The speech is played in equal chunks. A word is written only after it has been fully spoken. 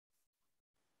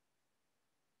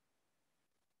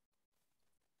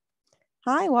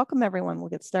Hi, welcome everyone. We'll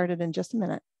get started in just a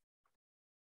minute.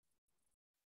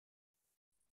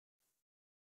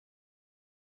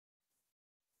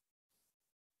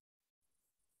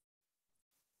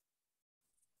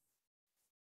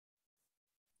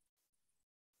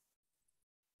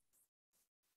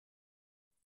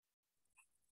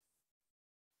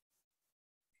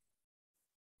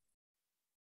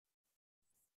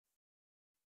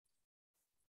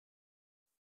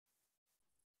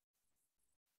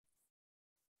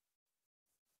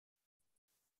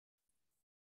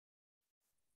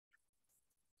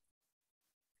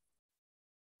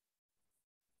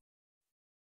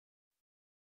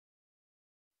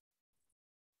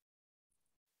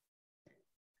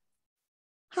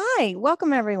 Hi,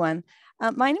 welcome everyone.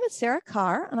 My name is Sarah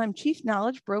Carr, and I'm Chief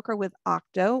Knowledge Broker with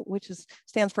OCTO, which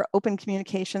stands for Open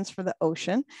Communications for the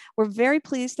Ocean. We're very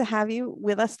pleased to have you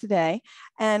with us today,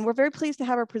 and we're very pleased to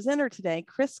have our presenter today,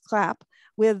 Chris Clapp,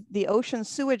 with the Ocean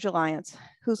Sewage Alliance,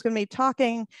 who's going to be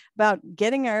talking about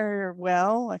getting our,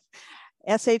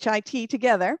 SHIT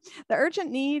together, the urgent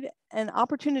need and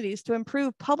opportunities to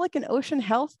improve public and ocean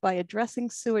health by addressing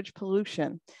sewage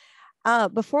pollution.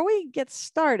 Before we get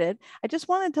started, I just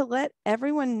wanted to let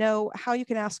everyone know how you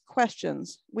can ask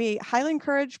questions. We highly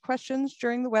encourage questions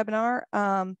during the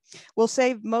webinar. We'll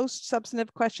save most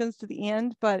substantive questions to the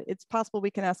end, but it's possible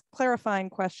we can ask clarifying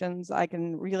questions. I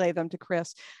can relay them to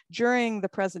Chris during the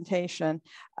presentation.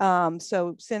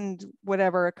 So send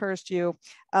whatever occurs to you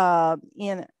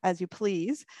in as you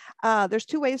please. There's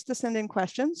two ways to send in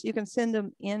questions. You can send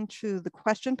them into the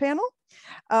question panel.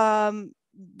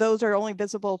 Those are only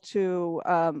visible to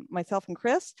myself and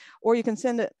Chris, or you can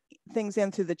send things in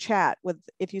through the chat.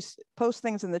 If you post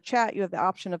things in the chat, you have the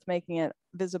option of making it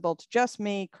visible to just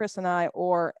me, Chris and I,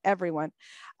 or everyone.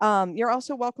 You're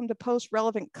also welcome to post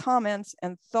relevant comments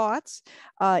and thoughts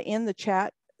in the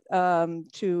chat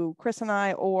to Chris and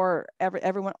I, or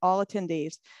everyone, all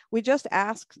attendees. We just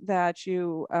ask that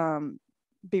you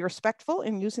be respectful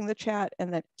in using the chat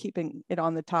and that keeping it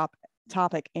on the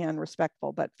topic and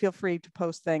respectful, but feel free to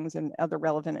post things and other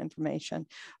relevant information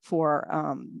for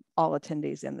all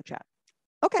attendees in the chat.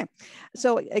 Okay,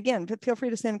 so again, feel free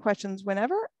to send questions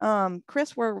whenever.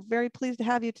 Chris, we're very pleased to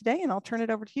have you today, and I'll turn it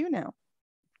over to you now.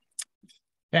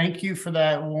 Thank you for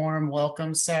that warm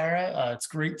welcome, Sarah. It's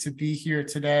great to be here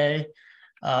today.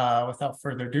 Without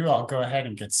further ado, I'll go ahead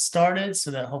and get started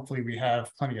so that hopefully we have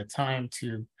plenty of time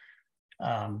to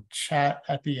chat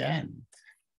at the end.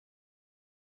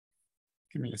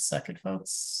 Give me a second,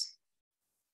 folks.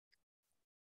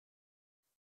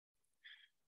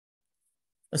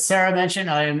 As Sarah mentioned,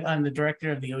 I'm the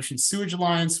director of the Ocean Sewage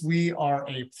Alliance. We are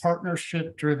a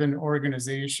partnership-driven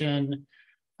organization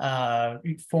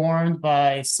formed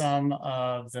by some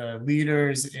of the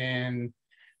leaders in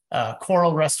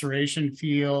coral restoration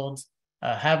field,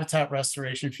 habitat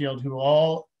restoration field, who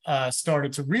all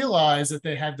started to realize that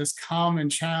they had this common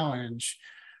challenge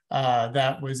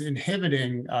that was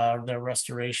inhibiting their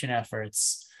restoration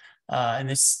efforts. And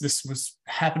this was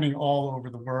happening all over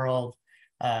the world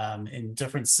in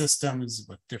different systems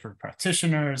with different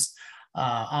practitioners.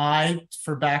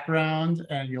 For background,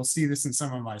 and you'll see this in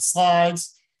some of my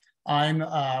slides, I'm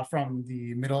from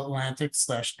the Middle Atlantic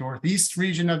 / Northeast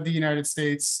region of the United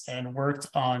States and worked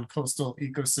on coastal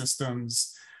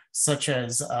ecosystems such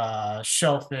as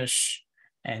shellfish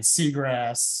and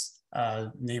seagrass,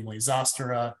 namely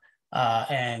Zostera,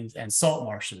 and salt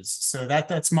marshes. So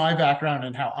that's my background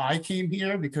and how I came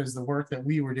here, because the work that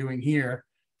we were doing here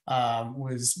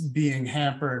was being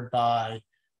hampered by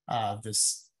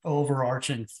this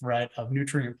overarching threat of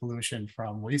nutrient pollution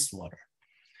from wastewater.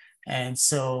 And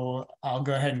so I'll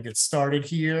go ahead and get started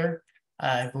here.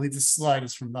 I believe this slide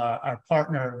is from our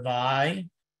partner, Vi,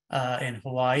 in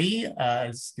Hawaii.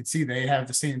 As you can see, they have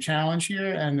the same challenge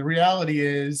here. And the reality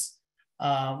is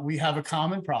we have a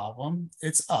common problem.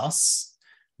 It's us.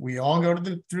 We all go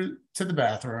to the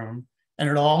bathroom, and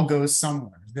it all goes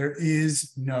somewhere. There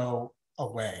is no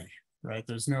way, right?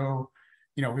 There's no,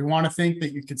 we want to think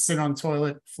that you could sit on the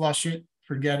toilet, flush it,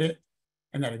 forget it,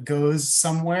 and that it goes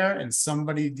somewhere and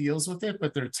somebody deals with it,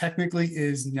 but there technically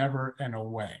is never an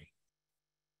away.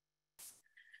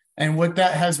 And what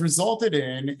that has resulted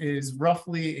in is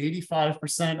roughly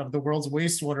 85% of the world's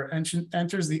wastewater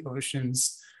enters the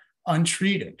oceans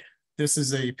untreated. This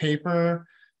is a paper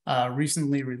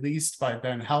recently released by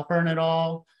Ben Halpern et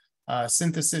al.,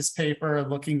 synthesis paper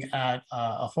looking at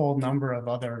a whole number of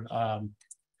other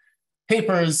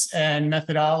papers and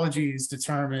methodologies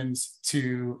determined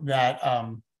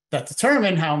that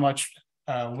determine how much,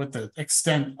 what the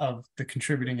extent of the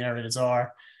contributing areas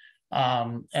are.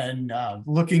 And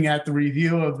looking at the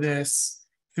review of this,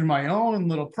 through my own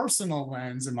little personal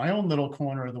lens in my own little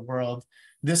corner of the world,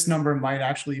 this number might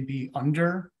actually be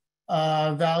under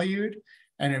valued,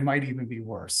 and it might even be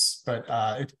worse. But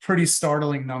it's a pretty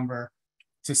startling number,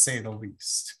 to say the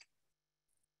least.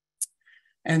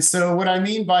 And so what I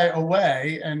mean by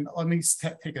away, and let me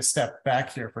take a step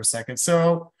back here for a second.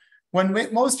 So when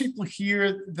most people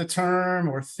hear the term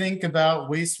or think about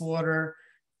wastewater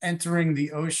entering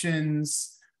the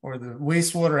oceans or the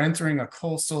wastewater entering a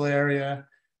coastal area,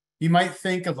 you might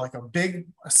think of like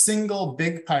a single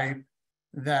big pipe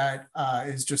that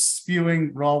is just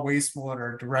spewing raw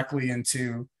wastewater directly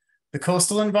into the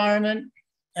coastal environment.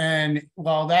 And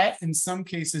while that in some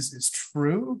cases is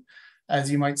true, as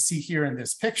you might see here in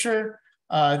this picture,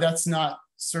 that's not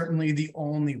certainly the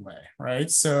only way,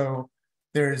 right? So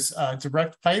there's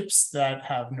direct pipes that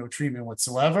have no treatment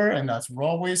whatsoever, and that's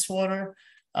raw wastewater.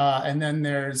 And then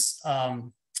there's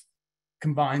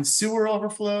combined sewer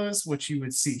overflows, which you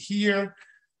would see here.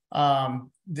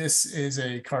 This is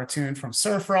a cartoon from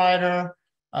Surfrider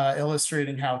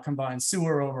illustrating how combined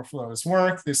sewer overflows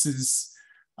work. This is,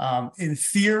 in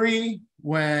theory,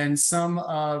 when some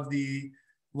of the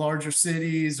larger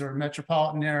cities or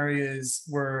metropolitan areas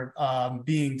were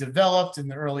being developed in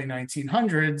the early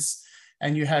 1900s,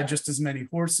 and you had just as many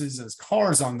horses as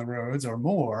cars on the roads or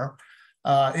more,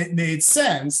 it made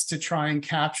sense to try and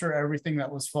capture everything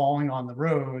that was falling on the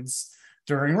roads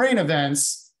during rain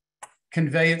events,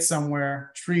 convey it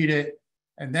somewhere, treat it,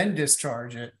 and then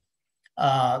discharge it.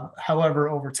 However,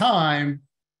 over time,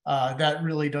 that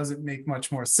really doesn't make much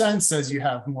more sense as you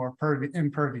have more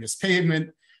impervious pavement,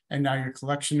 and now your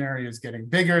collection area is getting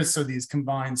bigger, so these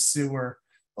combined sewer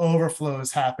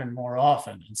overflows happen more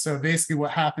often. And so basically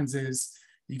what happens is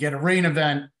you get a rain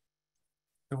event,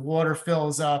 the water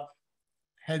fills up,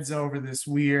 heads over this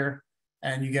weir,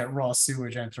 and you get raw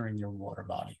sewage entering your water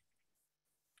body.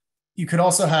 You could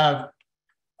also have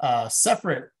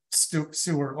separate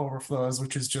sewer overflows,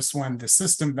 which is just when the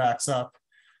system backs up.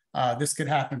 This could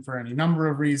happen for any number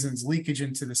of reasons: leakage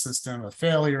into the system, a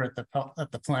failure at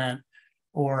the plant,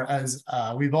 or as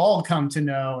we've all come to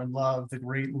know and love, the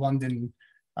great London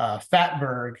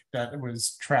fatberg that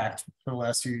was tracked for the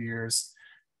last few years.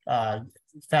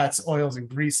 Fats, oils, and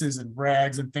greases and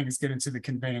rags and things get into the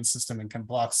conveyance system and can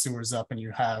block sewers up, and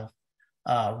you have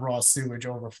raw sewage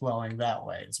overflowing that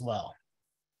way as well.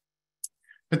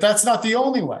 But that's not the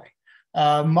only way.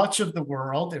 Much of the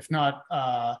world, if not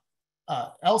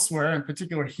elsewhere, in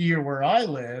particular here where I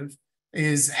live,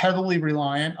 is heavily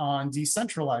reliant on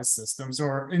decentralized systems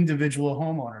or individual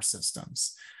homeowner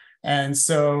systems. And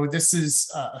so this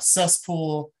is a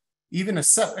cesspool, even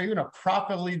a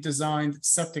properly designed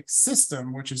septic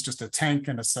system, which is just a tank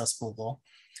and a cesspool,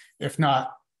 if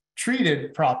not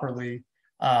treated properly,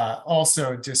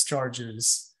 also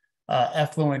discharges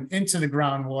effluent into the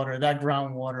groundwater. That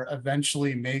groundwater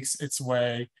eventually makes its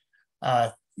way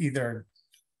either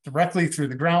directly through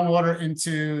the groundwater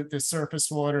into the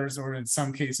surface waters, or in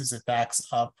some cases it backs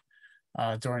up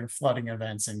during flooding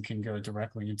events and can go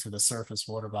directly into the surface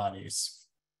water bodies.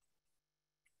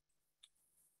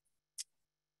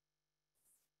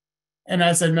 And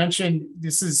as I mentioned,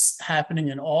 this is happening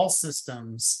in all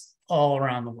systems all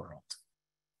around the world.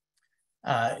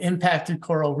 Impacted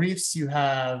coral reefs, you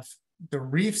have the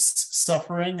reefs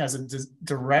suffering as a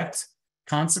direct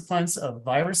consequence of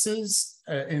viruses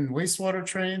in wastewater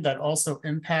trade that also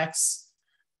impacts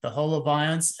the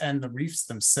holobiont and the reefs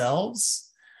themselves.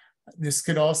 This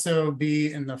could also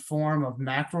be in the form of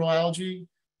macroalgae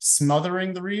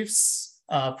smothering the reefs,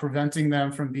 preventing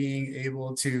them from being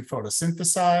able to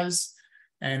photosynthesize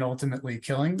and ultimately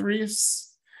killing the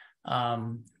reefs.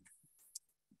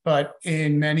 But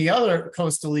in many other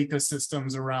coastal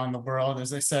ecosystems around the world,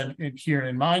 as I said, here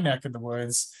in my neck of the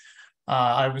woods,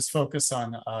 I was focused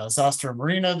on Zostera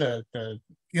marina, the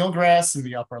eelgrass in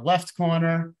the upper left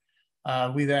corner.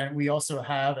 We also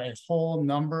have a whole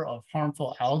number of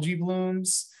harmful algae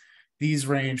blooms. These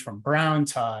range from brown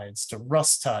tides to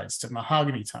rust tides to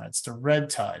mahogany tides to red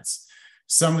tides.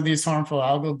 Some of these harmful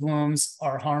algal blooms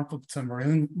are harmful to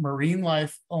marine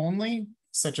life only,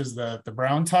 such as the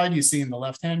brown tide you see in the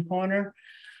left-hand corner.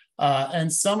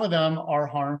 And some of them are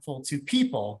harmful to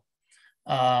people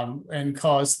and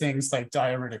cause things like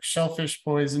diuretic shellfish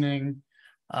poisoning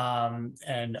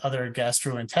and other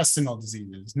gastrointestinal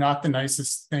diseases. Not the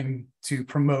nicest thing to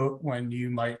promote when you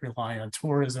might rely on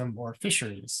tourism or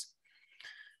fisheries.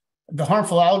 The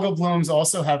harmful algal blooms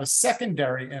also have a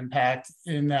secondary impact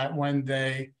in that when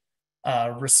they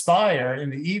respire in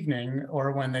the evening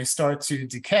or when they start to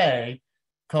decay,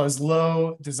 cause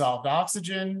low dissolved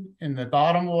oxygen in the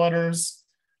bottom waters,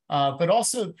 but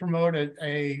also promote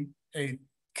a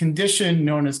condition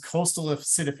known as coastal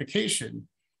acidification,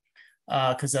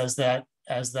 because as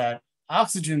that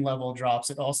oxygen level drops,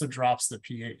 it also drops the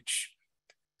pH.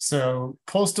 So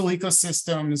coastal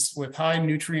ecosystems with high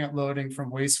nutrient loading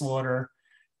from wastewater,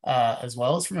 as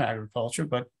well as from agriculture,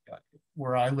 but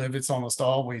where I live, it's almost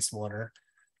all wastewater,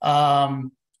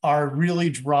 are really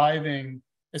driving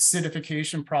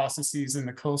acidification processes in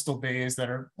the coastal bays that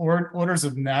are orders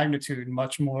of magnitude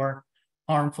much more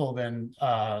harmful than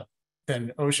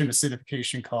ocean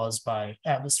acidification caused by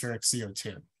atmospheric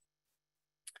CO2.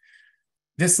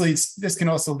 This can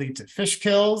also lead to fish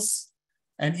kills,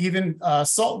 and even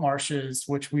salt marshes,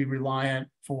 which we rely on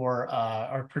for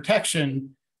our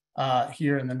protection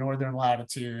here in the northern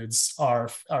latitudes, are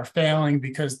failing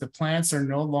because the plants are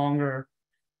no longer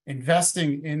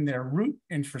investing in their root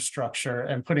infrastructure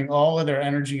and putting all of their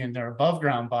energy in their above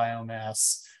ground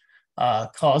biomass,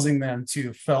 causing them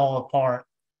to fall apart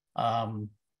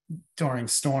during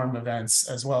storm events,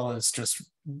 as well as just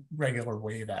regular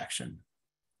wave action.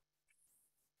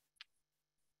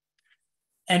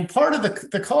 And part of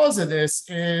the cause of this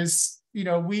is,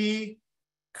 we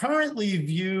currently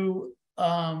view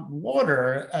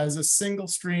water as a single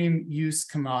stream use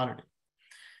commodity.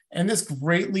 And this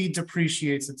greatly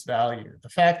depreciates its value. The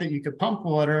fact that you could pump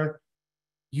water,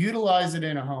 utilize it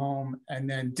in a home, and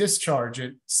then discharge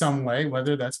it some way,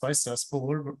 whether that's by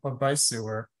cesspool or by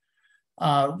sewer,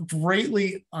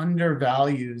 greatly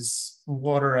undervalues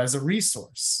water as a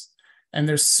resource. And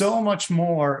there's so much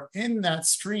more in that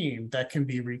stream that can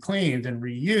be reclaimed and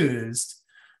reused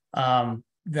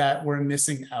that we're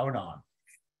missing out on.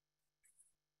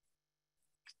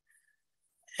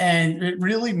 And it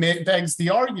really begs the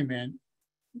argument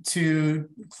to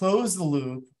close the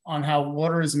loop on how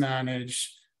water is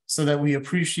managed so that we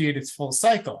appreciate its full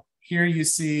cycle. Here you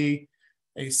see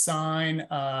a sign,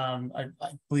 I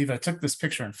believe I took this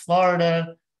picture in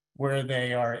Florida, where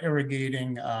they are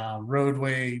irrigating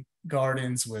roadway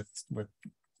gardens with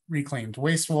reclaimed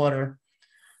wastewater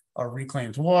or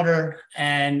reclaimed water.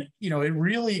 And, it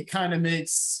really kind of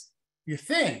makes you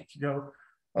think,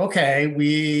 okay,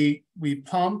 we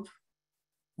pump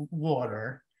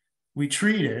water, we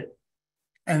treat it,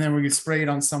 and then we spray it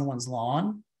on someone's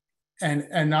lawn.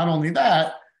 And not only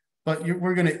that, but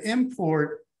we're going to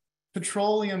import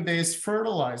petroleum-based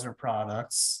fertilizer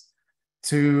products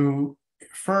to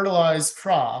fertilize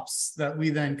crops that we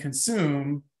then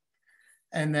consume.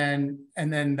 And then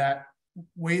that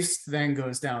waste then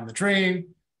goes down the drain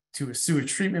to a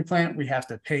sewage treatment plant. We have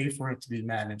to pay for it to be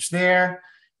managed there.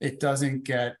 It doesn't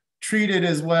get treated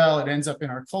as well. It ends up in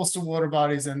our coastal water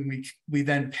bodies, and we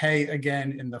then pay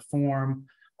again in the form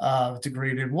of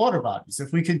degraded water bodies.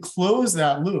 If we could close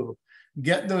that loop,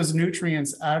 get those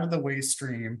nutrients out of the waste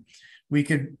stream, we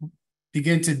could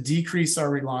begin to decrease our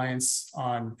reliance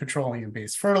on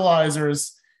petroleum-based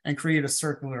fertilizers and create a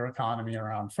circular economy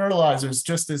around fertilizers,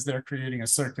 just as they're creating a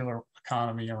circular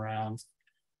economy around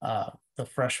the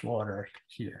fresh water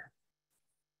here.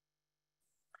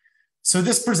 So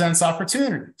this presents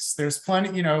opportunities. There's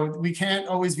plenty, we can't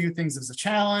always view things as a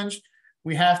challenge.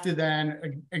 We have to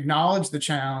then acknowledge the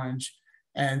challenge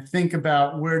and think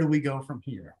about, where do we go from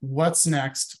here? What's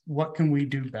next? What can we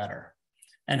do better?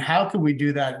 And how can we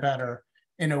do that better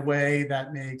in a way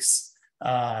that makes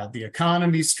the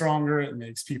economy stronger, it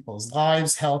makes people's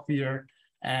lives healthier,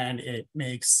 and it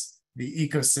makes the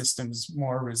ecosystems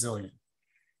more resilient?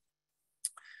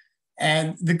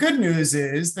 And the good news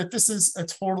is that this is a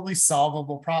totally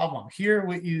solvable problem. Here,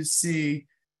 what you see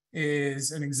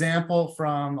is an example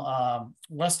from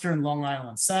Western Long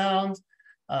Island Sound.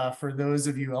 For those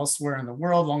of you elsewhere in the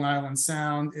world, Long Island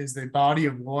Sound is the body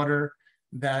of water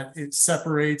that it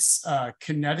separates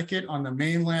Connecticut on the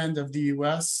mainland of the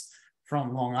US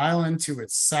from Long Island to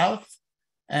its south.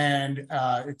 And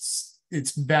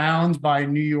it's bound by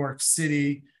New York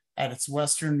City at its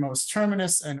westernmost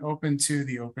terminus and open to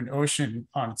the open ocean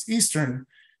on its eastern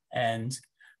end.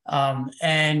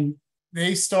 And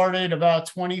they started about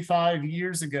 25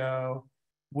 years ago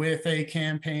with a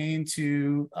campaign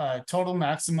to total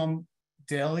maximum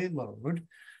daily load,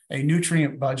 a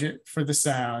nutrient budget for the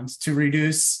Sound to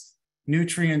reduce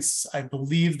nutrients. I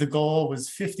believe the goal was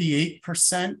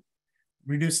 58%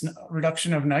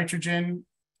 reduction of nitrogen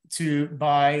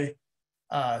by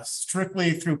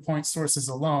strictly through point sources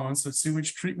alone, so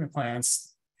sewage treatment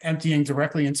plants emptying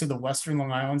directly into the Western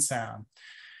Long Island Sound.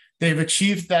 They've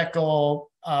achieved that goal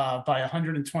by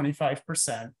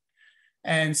 125%.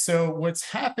 And so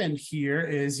what's happened here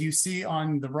is, you see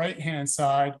on the right-hand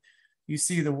side, you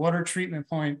see the water treatment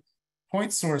point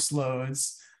source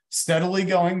loads steadily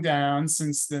going down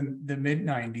since the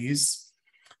mid-90s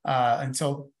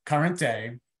until current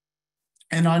day.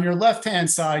 And on your left-hand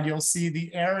side, you'll see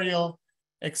the areal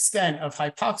extent of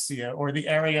hypoxia, or the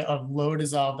area of low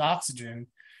dissolved oxygen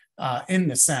in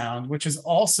the sound, which has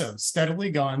also steadily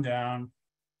gone down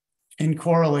in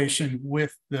correlation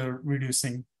with the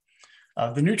reducing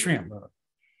of the nutrient load.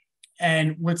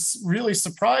 And what's really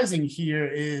surprising here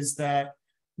is that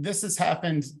this has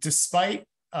happened despite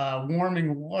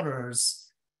warming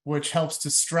waters, which helps to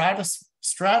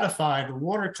stratify the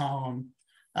water column,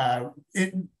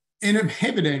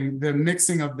 inhibiting the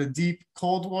mixing of the deep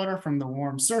cold water from the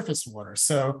warm surface water.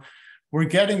 So we're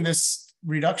getting this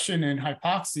reduction in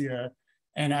hypoxia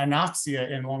and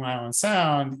anoxia in Long Island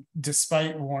Sound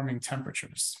despite warming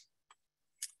temperatures.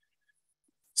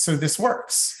 So this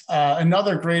works.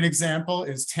 Another great example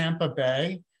is Tampa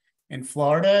Bay in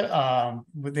Florida.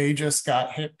 They just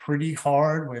got hit pretty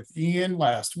hard with Ian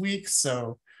last week,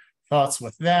 so thoughts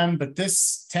with them. But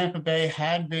this Tampa Bay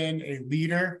had been a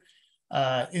leader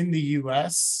in the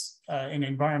US in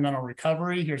environmental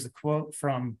recovery. Here's a quote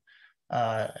from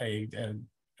a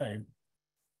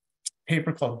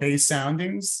paper called Bay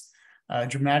Soundings.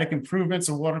 Dramatic improvements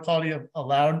of water quality have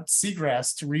allowed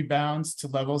seagrass to rebound to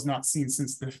levels not seen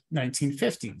since the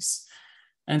 1950s.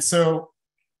 And so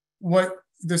what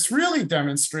this really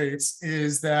demonstrates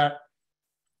is that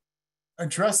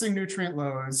addressing nutrient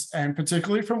loads, and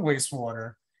particularly from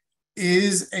wastewater,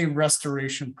 is a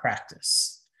restoration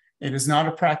practice. It is not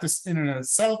a practice in and of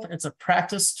itself. It's a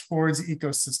practice towards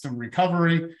ecosystem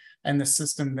recovery, and the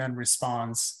system then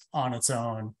responds on its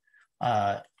own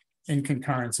in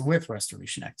concurrence with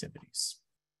restoration activities.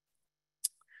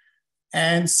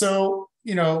 And so,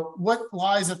 you know, what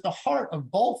lies at the heart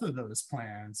of both of those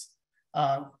plans,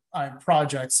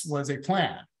 projects, was a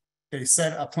plan. They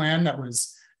set a plan that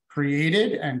was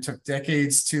created and took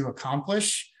decades to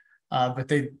accomplish, but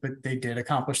they did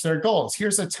accomplish their goals.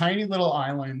 Here's a tiny little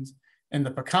island in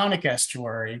the Peconic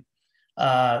estuary.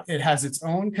 It has its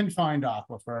own confined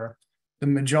aquifer. The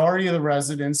majority of the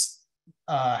residents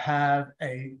have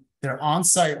their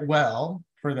on-site well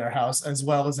for their house, as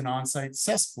well as an on-site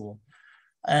cesspool.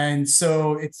 And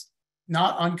so it's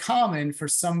not uncommon for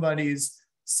somebody's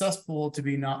cesspool to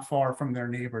be not far from their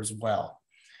neighbor's well.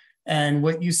 And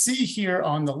what you see here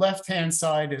on the left-hand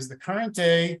side is the current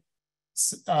day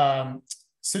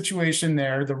situation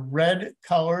there. The red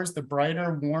colors, the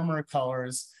brighter, warmer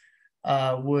colors,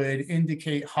 would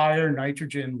indicate higher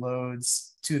nitrogen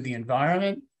loads to the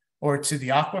environment or to the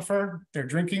aquifer, their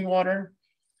drinking water.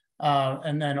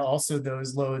 And then also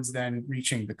those loads then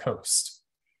reaching the coast.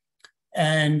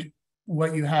 And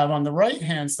what you have on the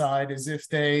right-hand side is if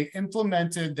they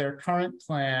implemented their current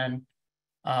plan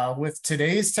with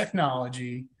today's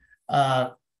technology,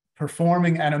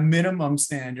 performing at a minimum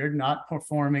standard, not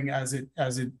performing as it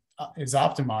is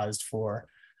optimized for,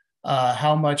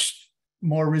 how much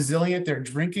more resilient their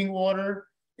drinking water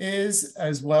is,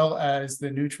 as well as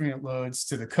the nutrient loads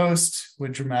to the coast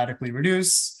would dramatically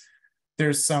reduce.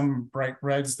 There's some bright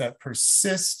reds that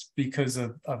persist because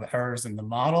of errors in the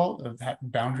model, of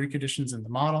boundary conditions in the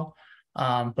model.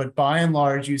 But by and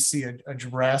large, you see a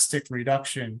drastic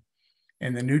reduction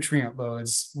in the nutrient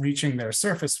loads reaching their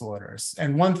surface waters.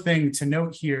 And one thing to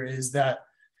note here is that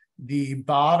the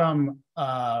bottom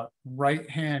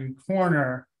right-hand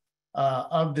corner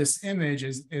of this image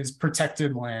is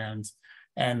protected land.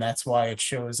 And that's why it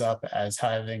shows up as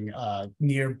having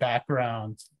near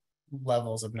background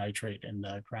levels of nitrate in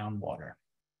the groundwater.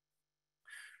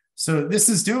 So this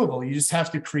is doable. You just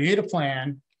have to create a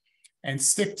plan and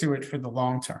stick to it for the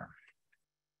long term.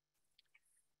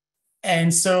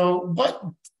 And so what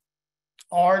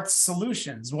are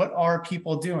solutions? What are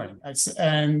people doing?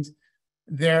 And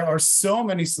there are so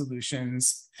many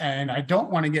solutions, and I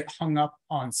don't want to get hung up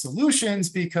on solutions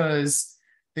because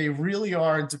they really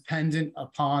are dependent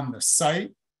upon the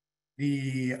site,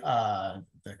 the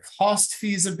cost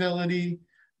feasibility,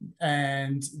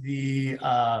 and the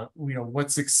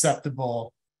what's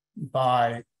acceptable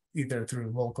by either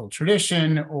through local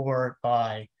tradition or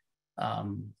by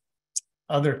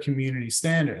other community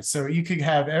standards. So you could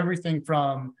have everything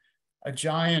from a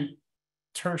giant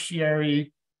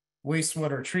tertiary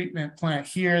wastewater treatment plant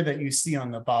here that you see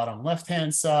on the bottom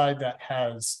left-hand side that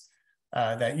has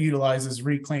that utilizes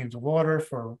reclaimed water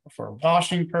for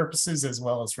washing purposes, as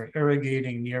well as for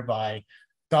irrigating nearby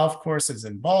golf courses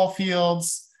and ball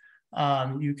fields.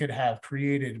 You could have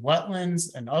created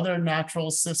wetlands and other natural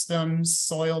systems,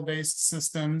 soil-based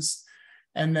systems.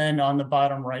 And then on the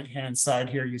bottom right-hand side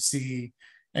here, you see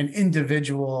an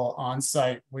individual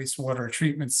on-site wastewater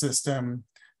treatment system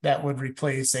that would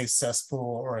replace a cesspool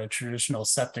or a traditional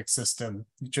septic system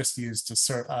just used to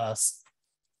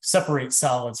separate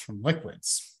solids from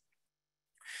liquids.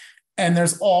 And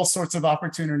there's all sorts of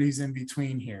opportunities in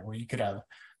between here where you could have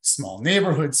small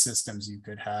neighborhood systems, you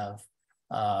could have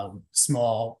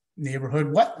small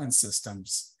neighborhood wetland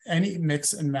systems. Any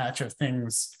mix and match of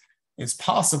things is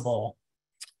possible.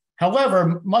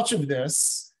 However, much of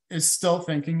this is still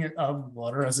thinking of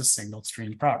water as a single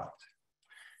stream product.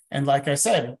 And like I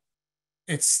said,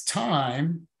 it's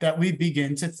time that we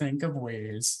begin to think of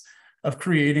ways of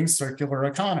creating circular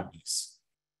economies.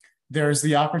 There's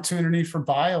the opportunity for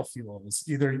biofuels,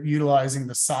 either utilizing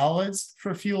the solids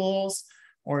for fuels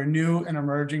or new and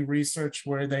emerging research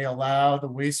where they allow the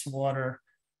wastewater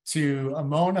to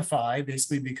ammonify,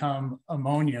 basically become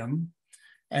ammonium,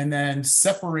 and then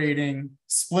splitting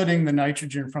the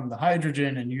nitrogen from the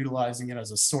hydrogen and utilizing it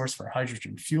as a source for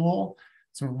hydrogen fuel.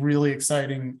 Some really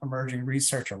exciting emerging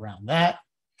research around that.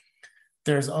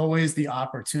 There's always the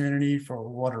opportunity for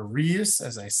water reuse,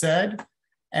 as I said,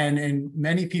 and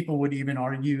many people would even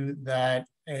argue that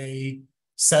a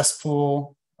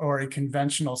cesspool or a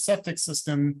conventional septic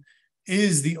system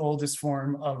is the oldest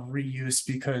form of reuse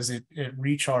because it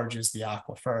recharges the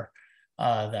aquifer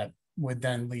that would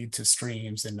then lead to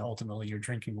streams and ultimately your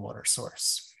drinking water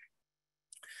source.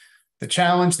 The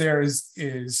challenge there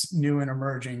is new and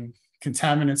emerging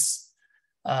contaminants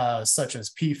such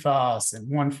as PFAS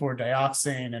and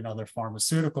 1,4-dioxane and other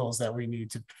pharmaceuticals that we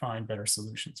need to find better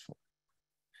solutions for.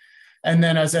 And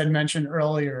then, as Ed mentioned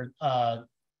earlier,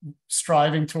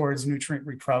 striving towards nutrient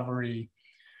recovery,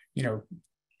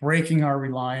 breaking our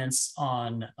reliance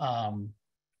on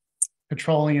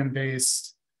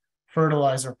petroleum-based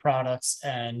fertilizer products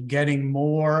and getting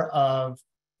more of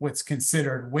what's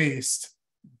considered waste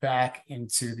back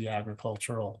into the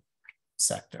agricultural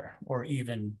sector or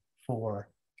even for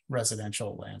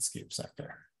residential landscape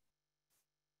sector.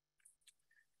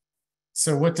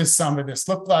 So what does some of this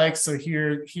look like? So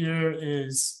here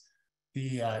is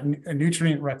the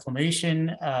nutrient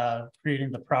reclamation,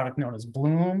 creating the product known as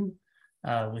Bloom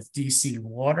with DC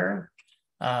Water.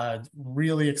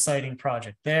 Really exciting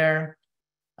project there.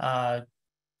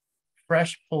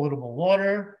 Fresh potable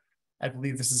water. I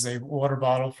believe this is a water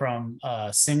bottle from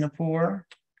Singapore,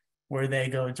 where they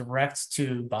go direct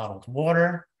to bottled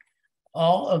water.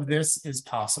 All of this is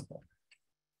possible.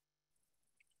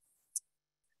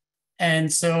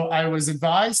 And so I was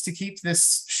advised to keep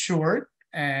this short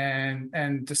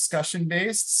and discussion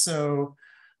based. So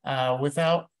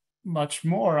without much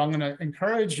more, I'm going to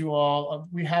encourage you all.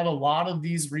 We have a lot of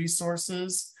these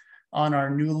resources on our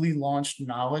newly launched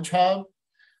Knowledge Hub.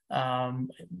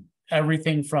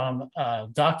 Everything from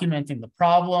documenting the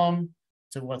problem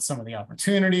to what some of the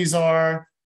opportunities are.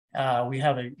 We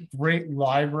have a great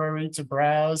library to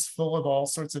browse full of all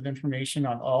sorts of information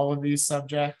on all of these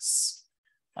subjects.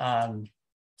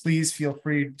 Please feel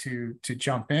free to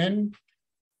jump in.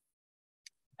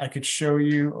 I could show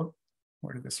you, oh,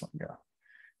 where did this one go?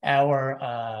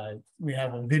 We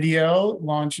have a video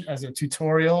launched as a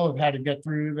tutorial of how to get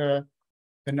through the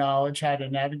knowledge, how to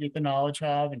navigate the Knowledge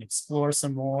Hub and explore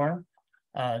some more,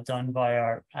 done by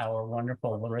our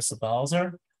wonderful Larissa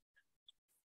Balzer.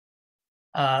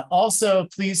 Also,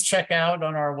 please check out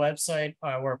on our website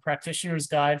our practitioner's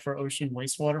guide for ocean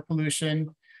wastewater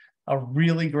pollution, a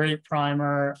really great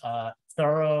primer,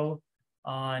 thorough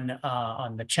on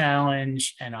the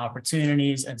challenge and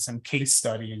opportunities and some case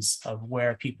studies of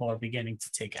where people are beginning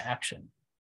to take action.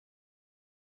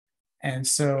 And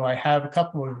so I have a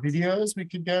couple of videos we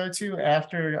could go to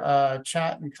after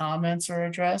chat and comments are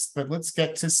addressed, but let's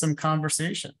get to some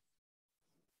conversation.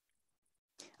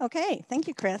 Okay, thank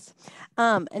you, Chris.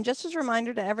 And just as a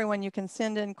reminder to everyone, you can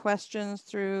send in questions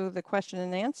through the question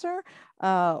and answer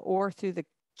or through the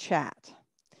chat.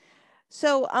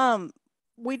 So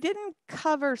we didn't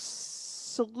cover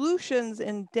solutions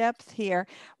in depth here.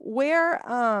 What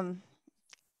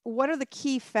are the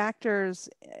key factors,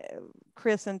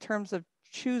 Chris, in terms of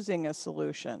choosing a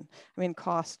solution? I mean,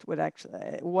 cost would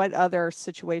actually, what other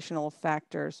situational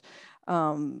factors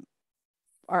are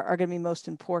going to be most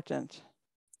important?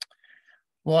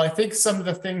 Well, I think some of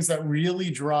the things that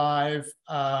really drive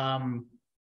how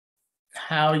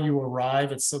you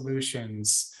arrive at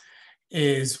solutions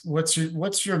is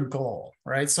what's your goal,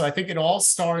 right? So I think it all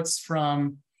starts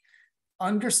from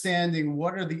understanding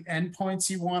what are the endpoints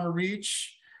you want to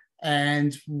reach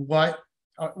and what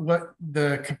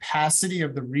the capacity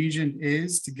of the region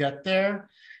is to get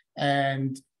there,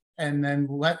 and then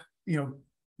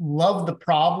love the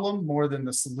problem more than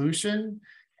the solution,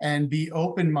 and be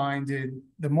open-minded.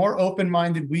 The more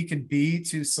open-minded we could be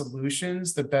to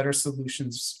solutions, the better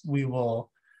solutions we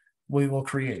will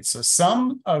create. So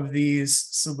some of these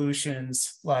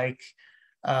solutions, like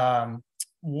water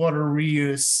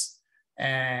reuse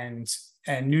and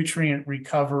nutrient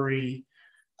recovery,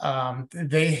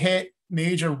 they hit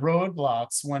major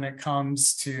roadblocks when it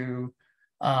comes to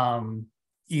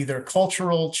either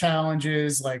cultural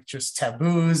challenges like just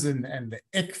taboos and the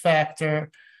ick factor,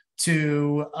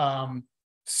 to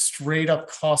straight up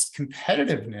cost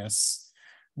competitiveness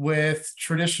with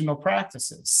traditional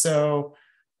practices. So,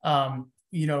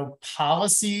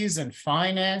 policies and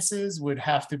finances would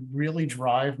have to really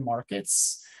drive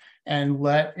markets and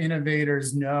let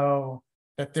innovators know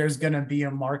that there's going to be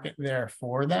a market there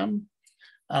for them.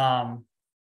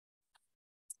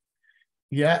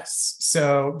 Yes.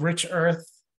 So Rich Earth.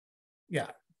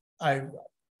 Yeah.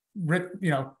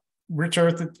 Rich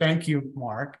Earth. Thank you,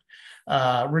 Mark.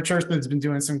 Rich Earth has been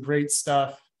doing some great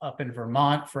stuff up in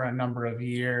Vermont for a number of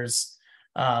years.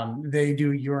 They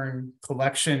do urine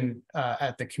collection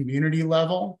at the community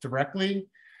level directly.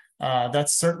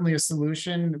 That's certainly a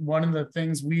solution. One of the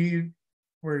things we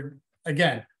were,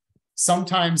 again,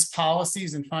 sometimes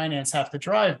policies and finance have to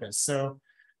drive this. So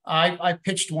I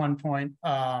pitched one point,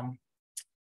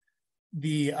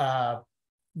 the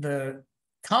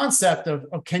concept of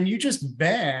can you just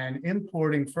ban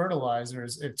importing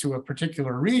fertilizers to a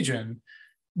particular region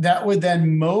that would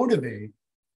then motivate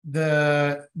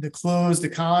the closed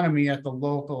economy at the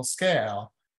local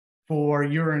scale for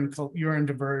urine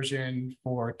diversion,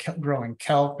 for growing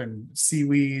kelp and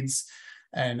seaweeds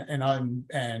and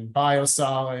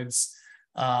biosolids,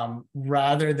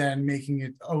 rather than making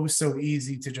it oh so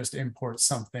easy to just import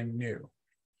something new.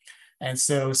 And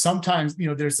so sometimes,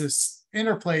 there's this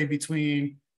interplay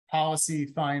between policy,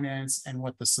 finance, and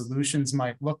what the solutions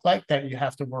might look like that you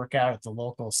have to work out at the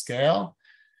local scale.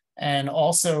 And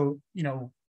also,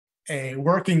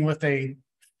 working with a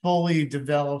fully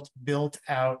developed, built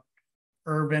out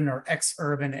urban or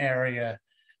ex-urban area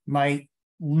might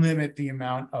limit the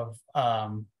amount of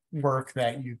work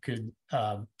that you could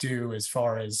do as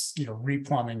far as,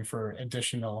 replumbing for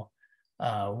additional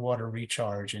water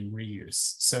recharge and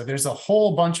reuse. So there's a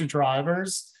whole bunch of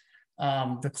drivers.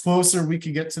 The closer we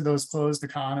can get to those closed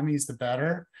economies, the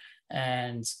better.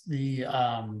 And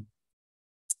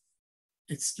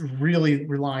it's really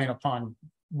relying upon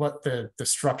what the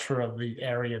structure of the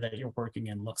area that you're working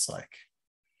in looks like.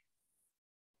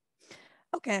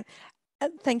 Okay,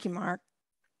 thank you, Mark.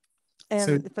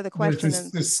 And for the question.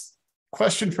 This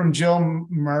question from Jill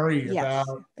Murray, yes,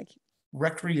 about thank you,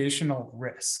 recreational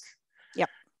risk. Yep.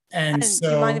 And so,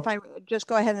 do you mind if I just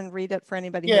go ahead and read it for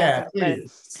anybody who hasn't read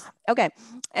it? Okay.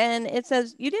 And it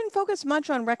says, you didn't focus much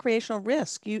on recreational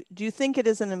risk. Do you think it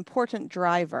is an important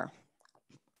driver?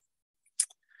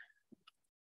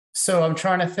 So I'm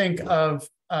trying to think of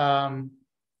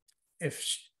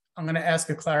if I'm going to ask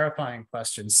a clarifying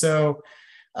question. So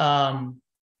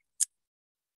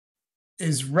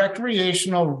is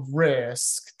recreational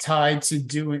risk tied to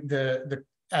doing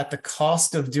at the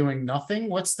cost of doing nothing?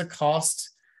 What's the cost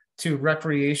to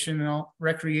recreational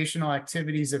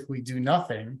activities if we do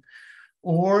nothing?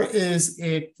 Or is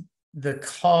it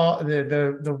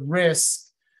the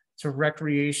risk to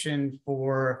recreation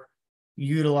for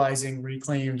utilizing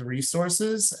reclaimed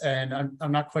resources? And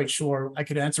I'm not quite sure. I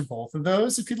could answer both of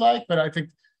those if you'd like, but I think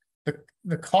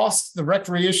the cost, the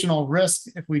recreational risk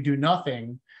if we do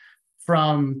nothing,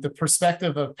 from the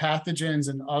perspective of pathogens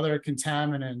and other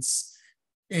contaminants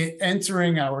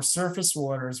entering our surface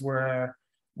waters where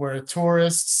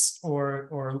tourists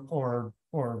or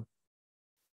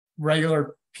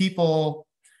regular people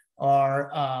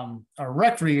are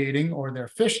recreating or they're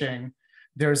fishing,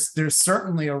 there's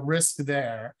certainly a risk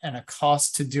there and a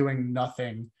cost to doing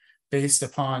nothing based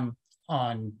upon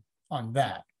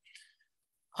that.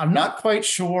 I'm not quite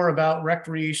sure about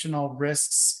recreational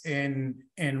risks in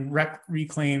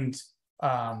reclaimed.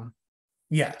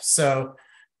 So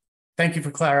thank you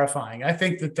for clarifying. I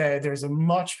think that there's a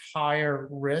much higher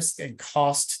risk and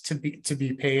cost to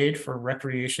be paid for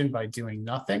recreation by doing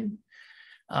nothing.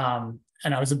 And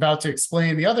I was about to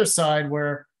explain the other side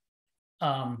where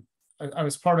I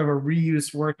was part of a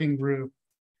reuse working group,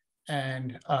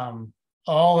 and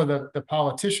all of the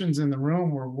politicians in the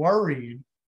room were worried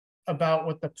about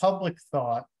what the public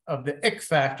thought of the ick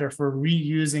factor for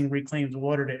reusing reclaimed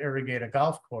water to irrigate a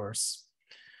golf course.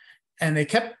 And they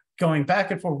kept going back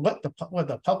and forth, what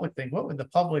the public think, what would the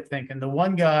public think? And the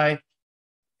one guy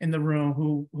in the room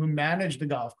who managed the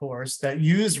golf course that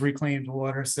used reclaimed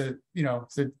water stood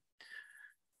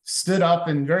up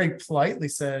and very politely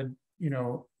said,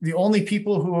 the only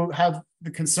people who have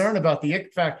the concern about the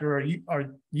ick factor are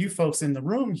you folks in the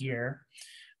room here.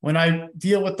 When I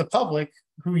deal with the public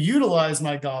who utilize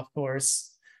my golf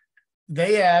course,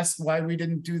 they ask why we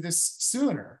didn't do this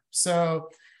sooner. So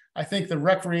I think the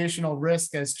recreational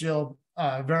risk, as Jill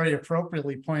very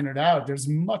appropriately pointed out, there's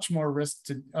much more risk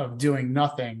of doing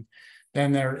nothing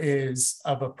than there is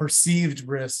of a perceived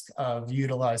risk of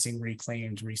utilizing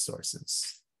reclaimed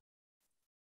resources.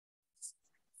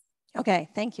 Okay,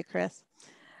 thank you, Chris.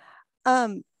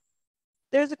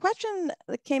 There's a question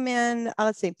that came in.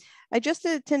 Let's see. I just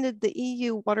attended the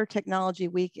EU Water Technology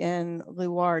Week in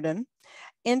Leeuwarden.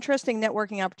 Interesting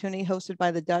networking opportunity hosted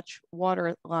by the Dutch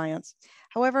Water Alliance.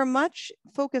 However, much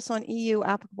focus on EU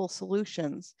applicable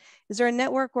solutions. Is there a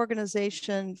network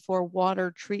organization for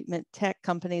water treatment tech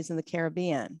companies in the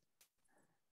Caribbean?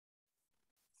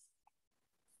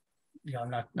 Yeah,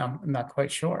 I'm not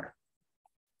quite sure.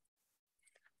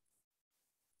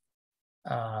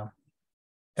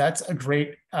 That's a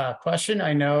great question.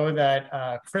 I know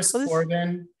that Chris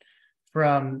Corbin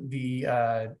from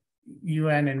the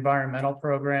UN Environmental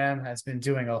Program has been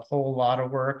doing a whole lot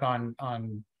of work on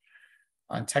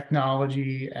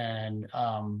technology and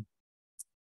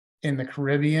in the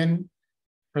Caribbean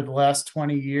for the last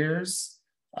 20 years.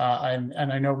 And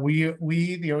I know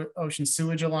we, the Ocean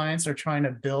Sewage Alliance, are trying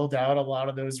to build out a lot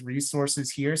of those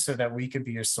resources here so that we could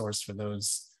be a source for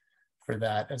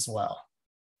that as well.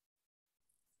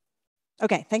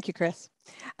 Okay, thank you, Chris.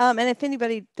 And if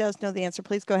anybody does know the answer,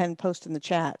 please go ahead and post in the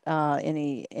chat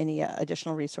any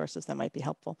additional resources that might be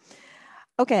helpful.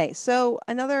 Okay, so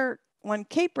another one,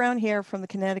 Kate Brown here from the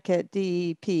Connecticut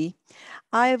DEP.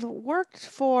 I've worked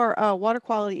for water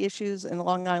quality issues in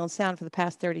Long Island Sound for the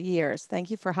past 30 years. Thank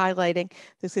you for highlighting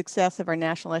the success of our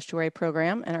National Estuary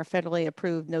Program and our federally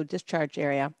approved no discharge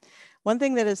area. One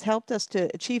thing that has helped us to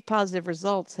achieve positive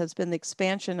results has been the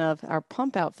expansion of our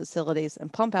pump out facilities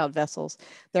and pump out vessels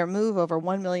that move over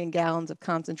 1 million gallons of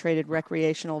concentrated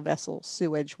recreational vessel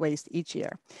sewage waste each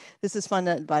year. This is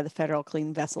funded by the Federal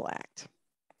Clean Vessel Act.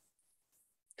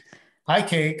 Hi,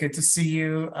 Kate. Good to see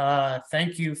you.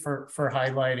 Thank you for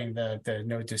highlighting the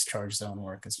no discharge zone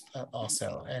work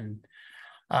also. And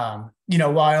you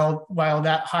know, while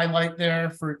that highlight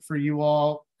there for you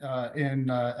all in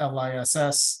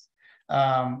LISS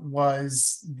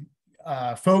was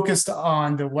focused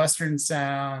on the Western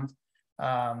Sound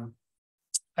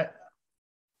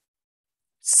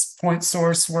point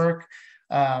source work,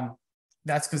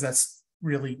 that's because that's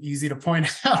really easy to point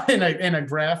out in a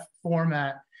graph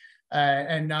format.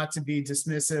 And not to be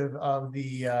dismissive of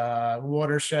the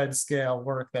watershed scale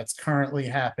work that's currently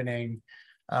happening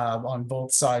on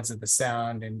both sides of the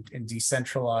Sound and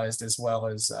decentralized, as well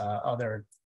as other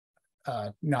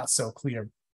not so clear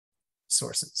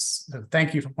sources. So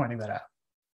thank you for pointing that out.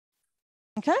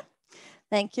 Okay,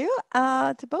 thank you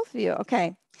to both of you.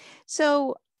 Okay,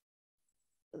 so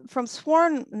from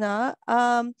Swarna,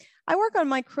 I work on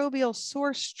microbial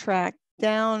source track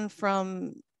down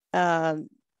from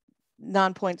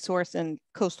non-point source in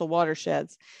coastal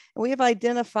watersheds. And we have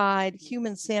identified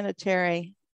human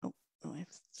sanitary,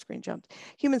 screen jumped,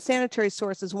 human sanitary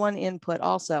source as one input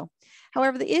also.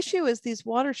 However, the issue is these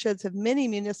watersheds have many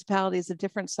municipalities of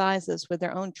different sizes with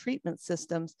their own treatment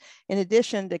systems, in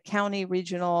addition to county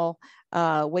regional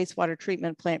wastewater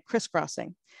treatment plant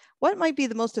crisscrossing. What might be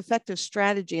the most effective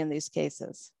strategy in these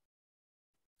cases?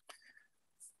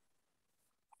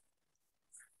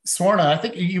 Swarna, I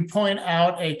think you point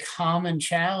out a common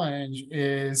challenge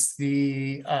is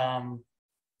the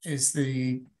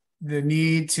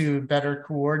need to better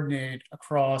coordinate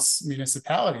across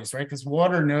municipalities, right? Because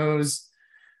water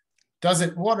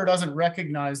doesn't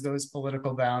recognize those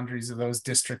political boundaries or those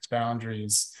district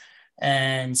boundaries.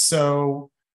 And so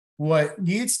what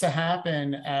needs to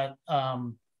happen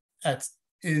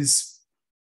is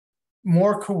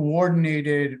more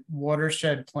coordinated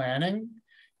watershed planning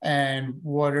and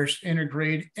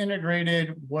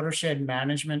integrated watershed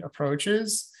management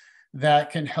approaches that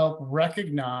can help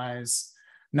recognize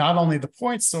not only the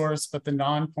point source, but the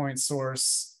non-point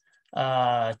source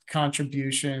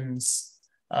contributions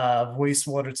of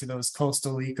wastewater to those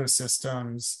coastal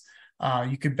ecosystems.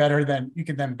 You could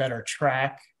then better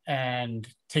track and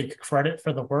take credit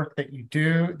for the work that you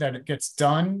do, that it gets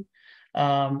done,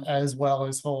 as well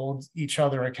as hold each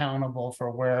other accountable for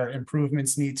where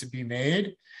improvements need to be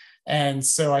made. And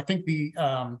so I think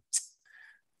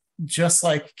just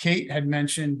like Kate had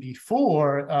mentioned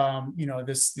before, you know,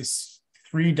 this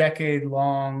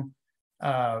 3-decade-long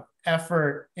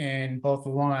effort in both the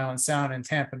Long Island Sound and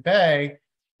Tampa Bay,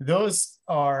 those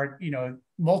are, you know,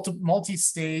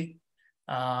 multi-state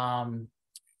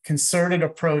concerted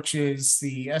approaches.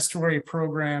 The estuary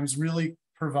programs really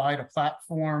provide a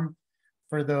platform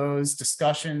for those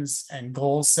discussions and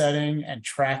goal setting and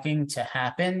tracking to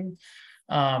happen.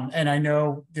 And I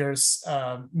know there's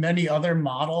many other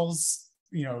models,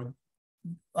 you know,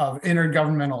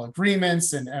 intergovernmental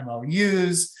agreements and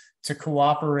MOUs to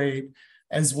cooperate,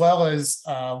 as well as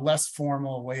less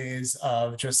formal ways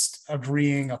of just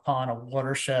agreeing upon a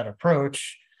watershed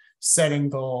approach, setting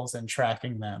goals and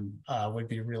tracking them would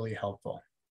be really helpful.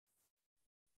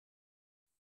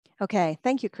 Okay,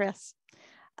 thank you, Chris.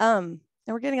 And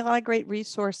we're getting a lot of great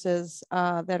resources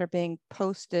that are being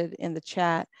posted in the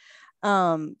chat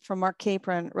from Mark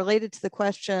Capron related to the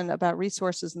question about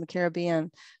resources in the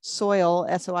Caribbean. SOIL,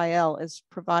 S-O-I-L, is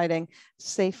providing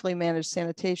safely managed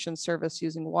sanitation service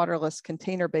using waterless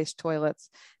container-based toilets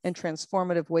and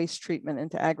transformative waste treatment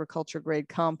into agriculture-grade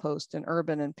compost in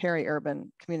urban and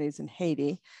peri-urban communities in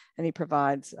Haiti. And he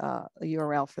provides a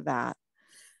URL for that.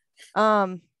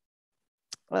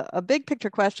 A big picture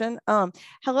question.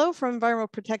 Hello from Environmental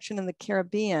Protection in the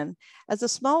Caribbean. As a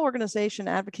small organization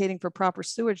advocating for proper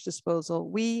sewage disposal,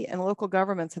 we and local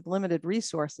governments have limited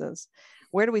resources.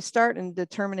 Where do we start in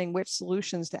determining which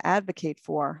solutions to advocate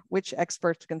for, which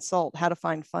experts to consult, how to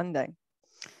find funding?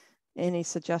 Any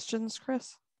suggestions,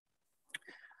 Chris?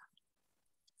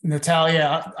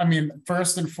 Natalia, I mean,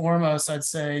 first and foremost, I'd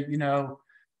say,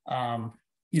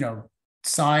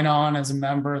 sign on as a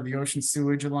member of the Ocean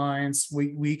Sewage Alliance.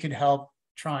 We could help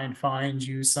try and find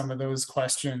you some of those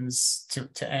questions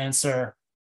to answer.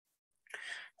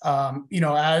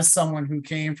 As someone who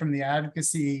came from the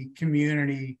advocacy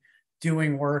community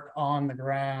doing work on the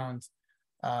ground,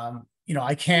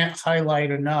 I can't highlight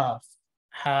enough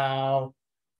how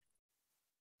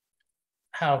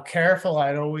careful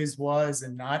I always was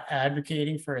in not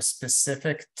advocating for a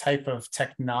specific type of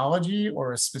technology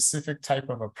or a specific type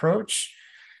of approach,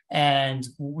 and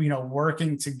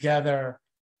working together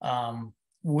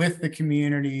with the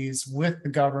communities, with the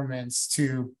governments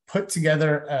to put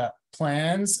together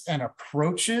plans and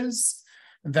approaches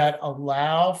that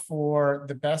allow for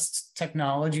the best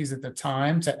technologies at the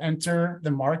time to enter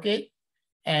the market,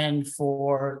 and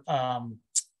for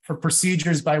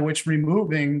procedures by which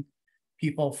removing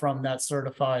people from that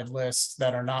certified list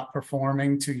that are not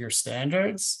performing to your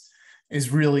standards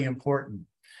is really important.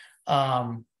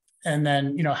 And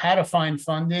then, how to find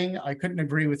funding, I couldn't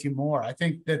agree with you more. I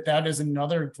think that is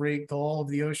another great goal of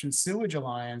the Ocean Sewage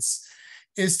Alliance,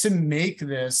 is to make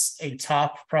this a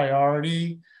top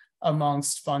priority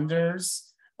amongst funders,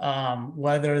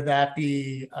 whether that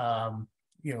be,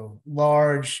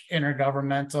 large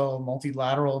intergovernmental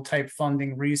multilateral type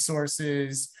funding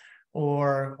resources,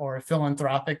 or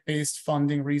philanthropic based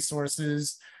funding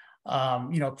resources.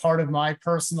 Part of my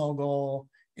personal goal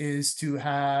is to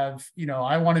have,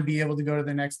 I want to be able to go to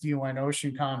the next UN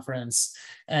Ocean Conference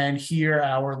and hear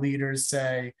our leaders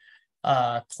say,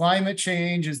 climate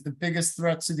change is the biggest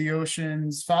threat to the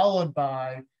oceans, followed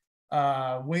by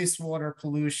wastewater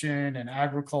pollution and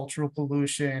agricultural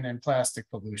pollution and plastic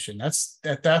pollution.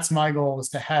 That's my goal, is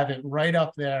to have it right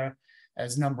up there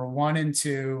as number 1 and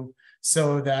 2,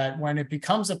 so that when it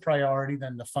becomes a priority,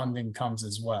 then the funding comes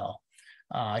as well.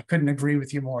 I couldn't agree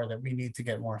with you more that we need to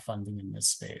get more funding in this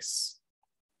space.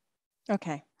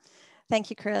 Okay, thank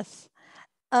you, Chris.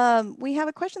 We have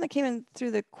a question that came in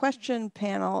through the question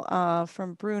panel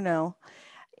from Bruno.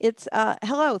 It's,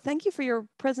 hello, thank you for your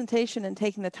presentation and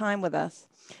taking the time with us.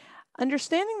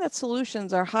 Understanding that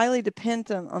solutions are highly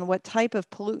dependent on what type of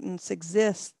pollutants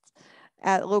exist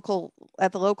at the local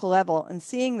level, and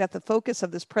seeing that the focus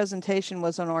of this presentation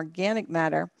was on organic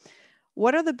matter,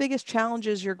 what are the biggest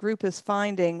challenges your group is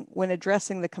finding when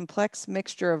addressing the complex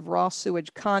mixture of raw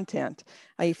sewage content,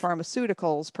 i.e.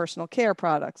 pharmaceuticals, personal care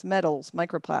products, metals,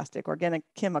 microplastic, organic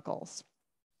chemicals?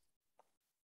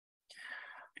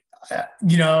 That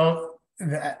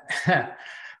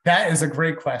is a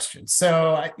great question.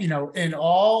 So, in a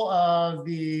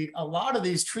lot of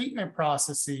these treatment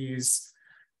processes,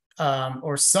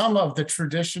 or some of the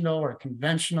traditional or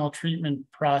conventional treatment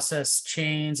process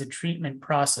chains and treatment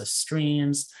process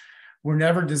streams were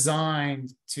never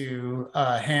designed to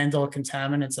handle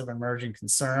contaminants of emerging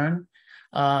concern.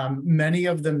 Many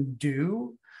of them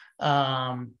do.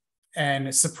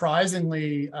 And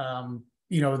surprisingly,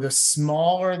 the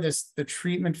smaller the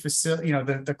treatment facility,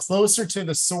 the closer to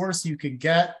the source you could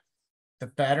get, the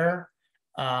better.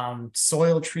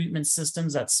 Soil treatment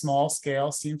systems at small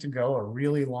scale seem to go a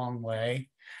really long way,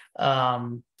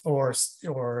 or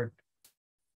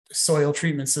soil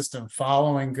treatment system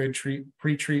following good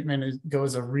pre-treatment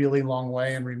goes a really long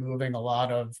way in removing a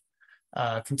lot of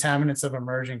contaminants of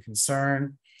emerging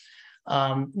concern.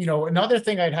 Another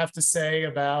thing I'd have to say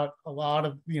about a lot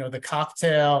of the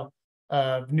cocktail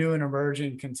of new and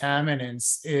emerging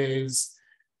contaminants is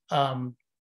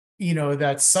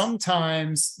that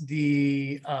sometimes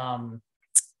the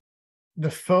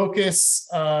the focus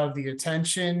of the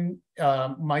attention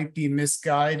might be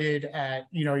misguided at,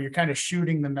 you're kind of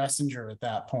shooting the messenger at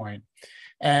that point.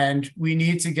 And we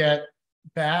need to get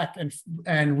back and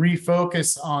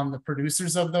refocus on the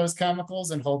producers of those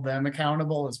chemicals and hold them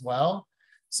accountable as well.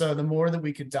 So the more that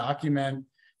we could document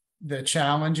the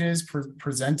challenges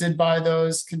presented by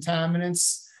those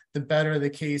contaminants, the better the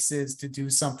case is to do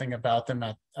something about them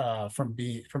from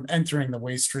entering the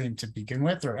waste stream to begin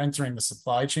with, or entering the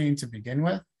supply chain to begin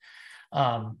with.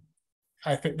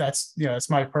 I think that's, it's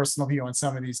my personal view on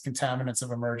some of these contaminants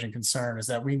of emerging concern, is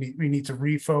that we need to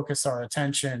refocus our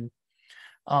attention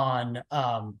on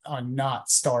not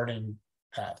starting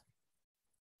that.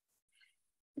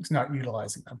 It's not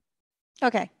utilizing them.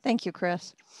 Okay, thank you,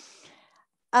 Chris.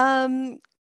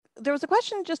 There was a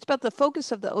question just about the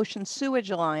focus of the Ocean Sewage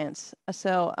Alliance.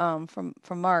 So from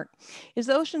Mark, is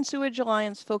the Ocean Sewage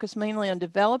Alliance focused mainly on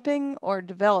developing or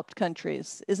developed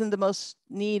countries? Isn't the most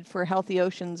need for healthy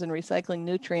oceans and recycling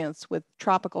nutrients with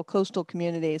tropical coastal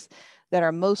communities that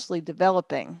are mostly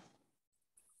developing?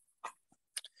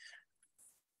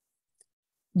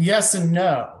 Yes and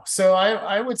no. So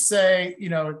I would say,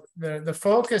 the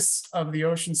focus of the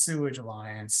Ocean Sewage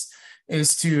Alliance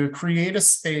is to create a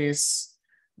space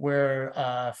where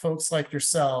folks like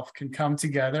yourself can come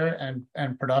together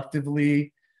and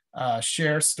productively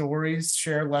share stories,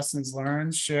 share lessons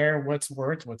learned, share what's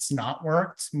worked, what's not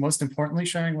worked, most importantly,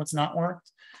 sharing what's not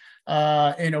worked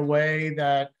in a way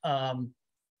that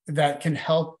that can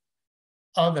help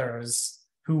others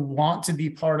who want to be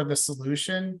part of the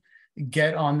solution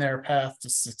get on their path to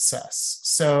success.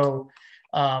 So,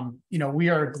 we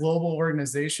are a global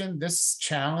organization. This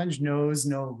challenge knows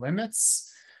no limits.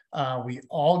 We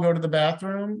all go to the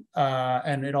bathroom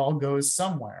and it all goes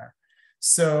somewhere.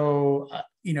 So,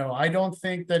 I don't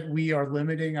think that we are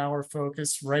limiting our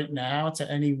focus right now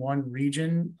to any one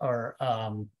region or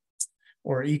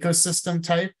ecosystem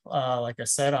type. Like I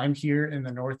said, I'm here in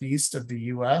the Northeast of the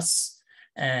US,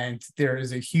 and there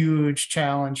is a huge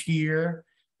challenge here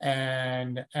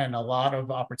and a lot of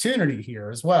opportunity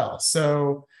here as well.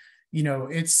 So,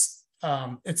 it's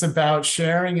about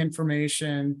sharing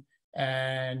information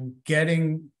and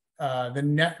getting the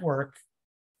network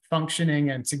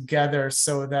functioning and together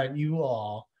so that you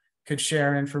all could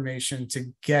share information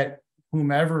to get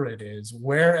whomever it is,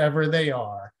 wherever they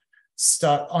are,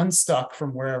 unstuck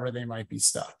from wherever they might be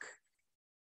stuck.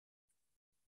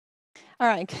 All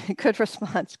right, good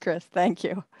response, Chris. Thank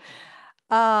you.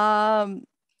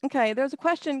 Okay, there's a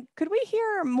question. Could we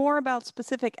hear more about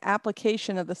specific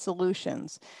application of the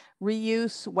solutions,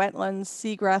 reuse, wetlands,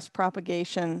 seagrass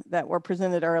propagation that were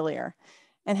presented earlier?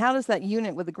 And how does that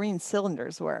unit with the green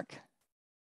cylinders work?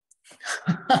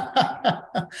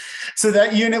 So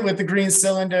that unit with the green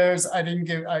cylinders, I didn't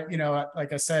give,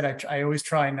 like I said, I always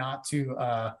try not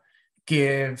to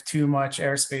give too much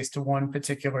airspace to one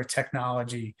particular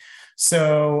technology.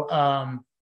 So,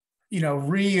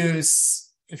 reuse,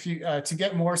 if you to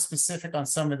get more specific on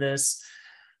some of this,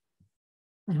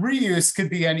 reuse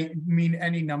could mean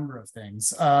any number of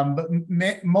things, but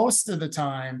most of the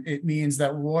time it means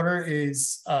that water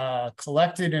is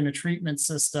collected in a treatment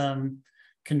system,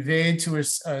 conveyed to a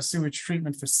sewage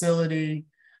treatment facility,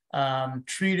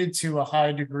 treated to a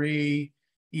high degree,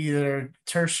 either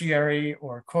tertiary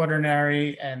or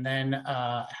quaternary, and then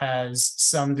has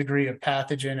some degree of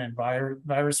pathogen and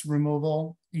virus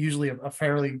removal, usually a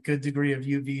fairly good degree of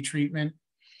UV treatment.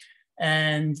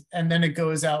 And then it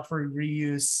goes out for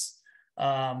reuse,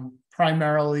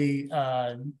 primarily,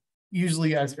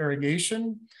 usually as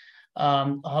irrigation.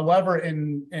 However,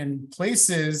 in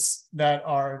places that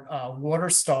are water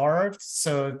starved,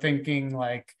 so thinking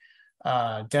like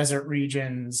desert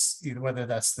regions, whether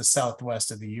that's the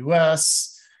Southwest of the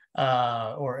US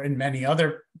or in many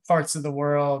other parts of the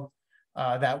world,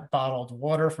 that bottled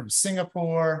water from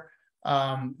Singapore,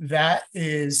 that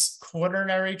is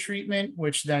quaternary treatment,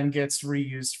 which then gets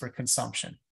reused for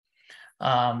consumption.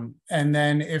 And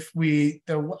then if a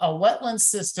wetland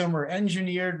system or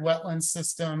engineered wetland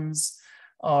systems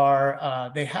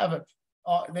are, they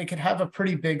could have a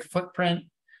pretty big footprint.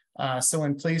 So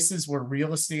in places where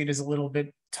real estate is a little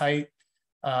bit tight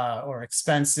or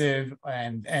expensive,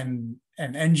 and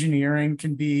engineering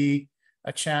can be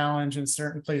a challenge in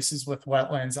certain places with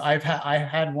wetlands. I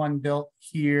had one built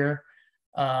here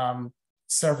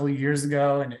several years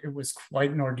ago, and it was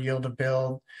quite an ordeal to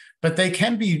build, but they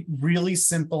can be really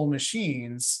simple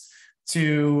machines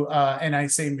to, and I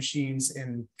say machines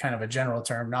in kind of a general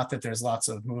term, not that there's lots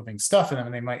of moving stuff in them,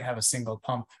 and they might have a single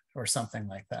pump or something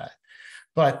like that.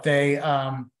 But they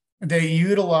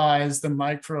utilize the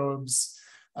microbes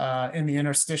in the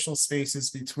interstitial spaces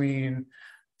between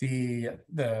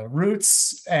the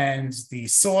roots and the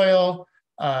soil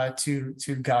to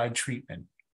guide treatment.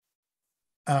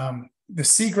 The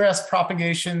seagrass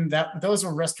propagation, those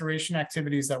were restoration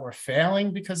activities that were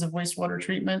failing because of wastewater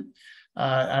treatment.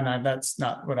 That's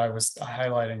not what I was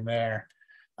highlighting there.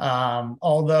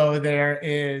 Although there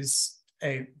is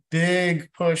a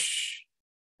big push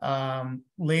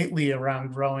lately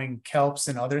around growing kelps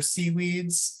and other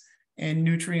seaweeds in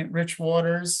nutrient-rich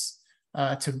waters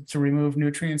to remove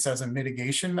nutrients as a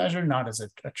mitigation measure, not as a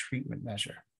treatment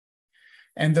measure.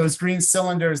 And those green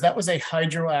cylinders, that was a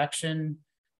hydroaction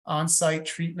on-site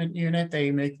treatment unit. They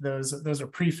make those are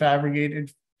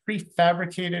prefabricated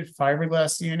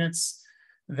fiberglass units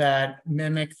that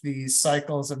mimic the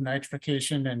cycles of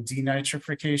nitrification and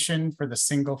denitrification for the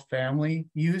single family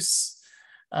use.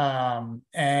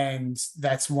 And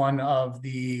that's one of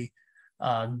the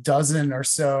dozen or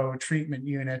so treatment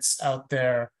units out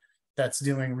there that's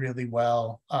doing really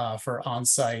well for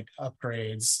on-site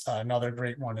upgrades. Another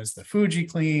great one is the Fuji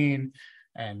Clean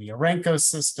and the Orenco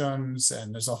systems,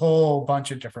 and there's a whole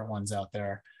bunch of different ones out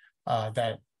there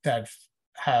that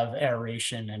have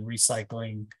aeration and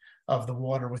recycling of the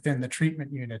water within the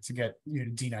treatment unit to get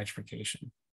denitrification.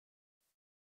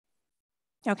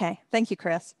 Okay, thank you,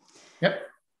 Chris. Yep.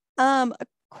 A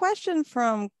question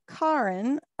from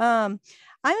Karen. I'm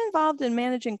involved in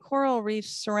managing coral reefs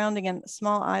surrounding a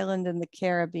small island in the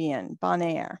Caribbean,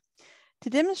 Bonaire. To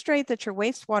demonstrate that your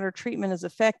wastewater treatment is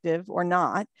effective or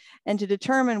not, and to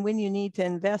determine when you need to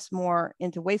invest more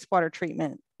into wastewater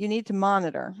treatment, you need to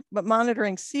monitor. But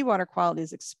monitoring seawater quality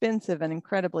is expensive and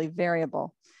incredibly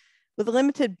variable. With a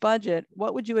limited budget,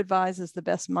 what would you advise is the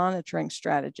best monitoring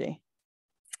strategy?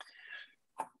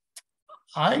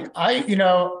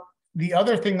 The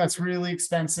other thing that's really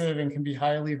expensive and can be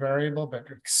highly variable, but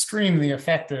extremely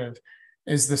effective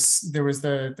is this. There was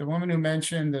the woman who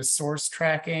mentioned the source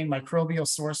tracking. Microbial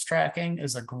source tracking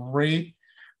is a great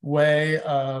way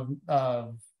of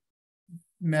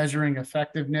measuring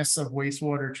effectiveness of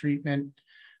wastewater treatment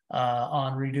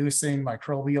on reducing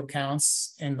microbial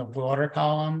counts in the water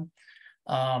column.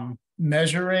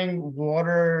 Measuring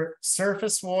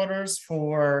surface waters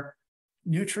for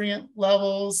nutrient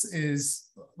levels is,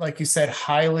 like you said,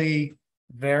 highly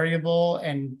variable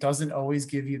and doesn't always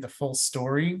give you the full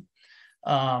story.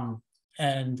 And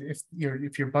if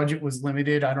your budget was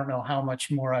limited, I don't know how much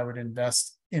more I would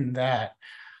invest in that.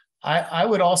 I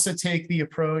would also take the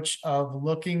approach of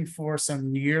looking for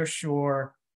some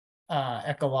nearshore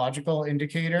ecological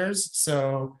indicators.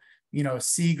 So,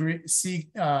 sea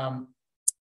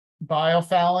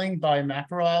biofouling by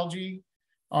macroalgae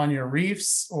on your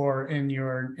reefs or in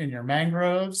your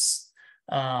mangroves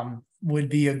would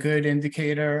be a good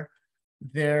indicator.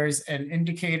 There's an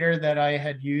indicator that I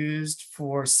had used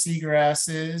for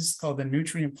seagrasses called the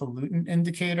nutrient pollutant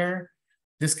indicator.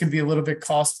 This can be a little bit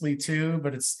costly too,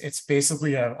 but it's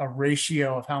basically a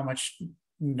ratio of how much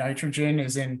nitrogen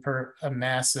is in per a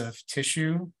mass of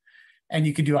tissue. And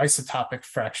you could do isotopic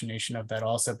fractionation of that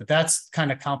also, but that's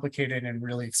kind of complicated and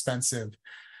really expensive.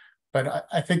 But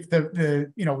I think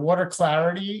the water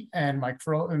clarity and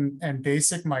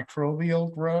basic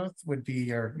microbial growth would be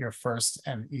your first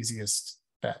and easiest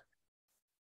bet.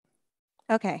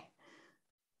 Okay.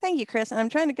 Thank you, Chris. And I'm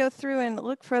trying to go through and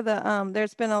look for the,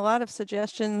 there's been a lot of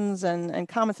suggestions and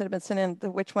comments that have been sent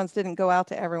in, which ones didn't go out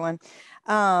to everyone.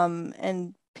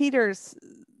 And Peter's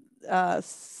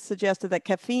suggested that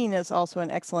caffeine is also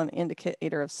an excellent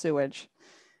indicator of sewage.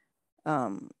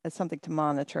 It's something to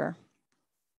monitor.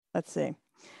 Let's see.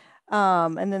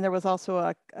 And then there was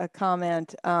also a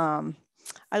comment.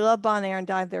 I love Bonaire and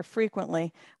dive there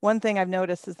frequently. One thing I've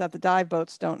noticed is that the dive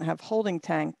boats don't have holding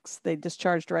tanks. They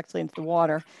discharge directly into the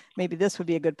water. Maybe this would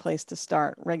be a good place to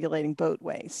start regulating boat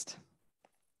waste.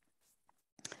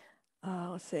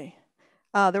 Let's see.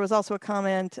 There was also a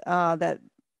comment that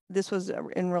this was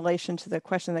in relation to the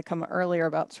question that came earlier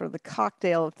about sort of the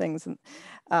cocktail of things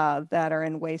that are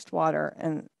in wastewater.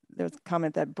 And there's a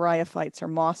comment that bryophytes or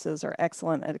mosses are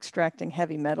excellent at extracting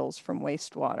heavy metals from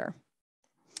wastewater.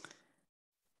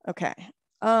 Okay.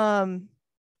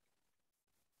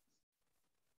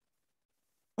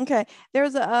 Okay,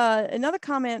 there's another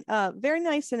comment, very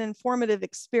nice and informative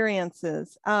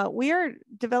experiences. We are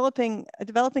developing a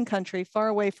developing country far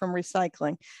away from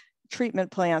recycling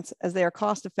treatment plants as they are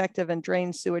cost effective and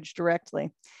drain sewage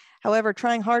directly. However,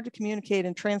 trying hard to communicate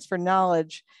and transfer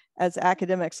knowledge as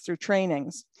academics through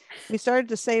trainings. We started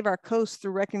to save our coast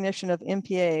through recognition of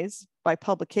MPAs by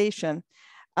publication.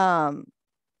 And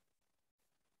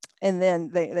then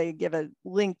they give a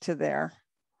link to their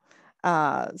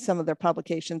some of their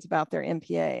publications about their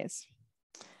MPAs.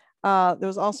 There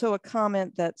was also a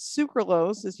comment that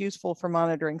sucralose is useful for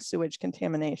monitoring sewage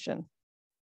contamination.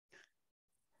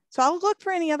 So I'll look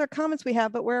for any other comments we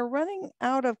have, but we're running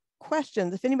out of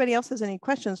questions. If anybody else has any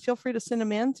questions, feel free to send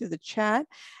them in through the chat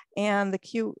and the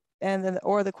Q and then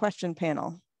or the question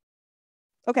panel.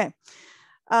 Okay.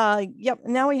 Yep.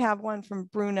 Now we have one from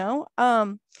Bruno.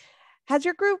 Has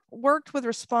your group worked with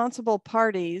responsible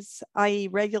parties, i.e.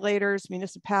 regulators,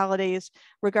 municipalities,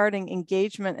 regarding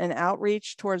engagement and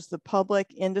outreach towards the public,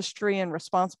 industry, and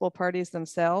responsible parties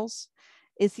themselves?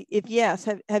 If yes,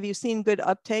 have you seen good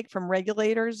uptake from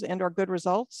regulators and or good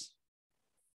results?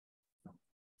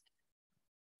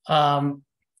 As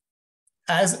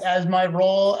my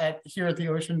role here at the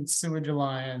Ocean Sewage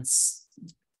Alliance,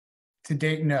 to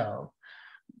date, no.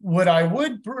 What I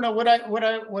would, Bruno, what I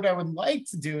would like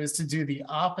to do is to do the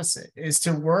opposite, is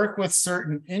to work with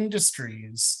certain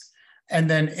industries and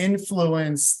then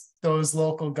influence those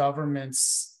local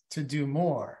governments to do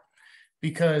more,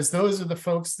 because those are the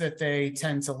folks that they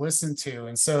tend to listen to.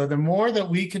 And so the more that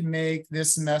we can make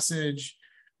this message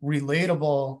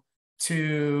relatable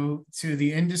to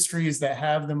the industries that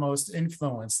have the most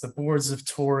influence, the boards of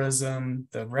tourism,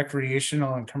 the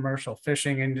recreational and commercial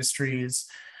fishing industries,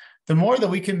 the more that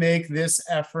we can make this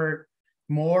effort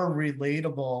more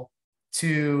relatable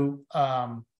to,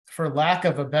 for lack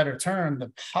of a better term,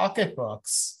 the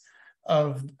pocketbooks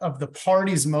of the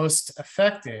parties most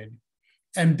affected,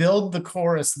 and build the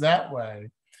chorus that way,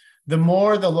 the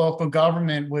more the local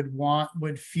government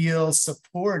would feel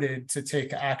supported to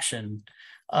take action.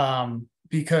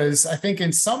 Because I think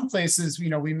in some places,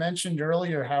 we mentioned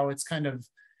earlier how it's kind of,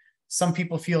 some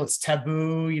people feel it's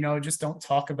taboo, just don't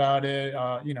talk about it.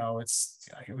 We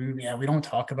don't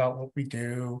talk about what we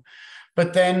do.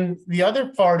 But then the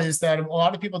other part is that a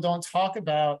lot of people don't talk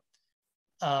about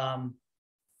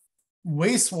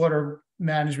wastewater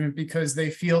management because they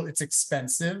feel it's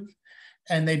expensive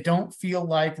and they don't feel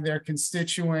like their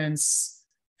constituents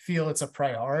feel it's a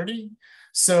priority.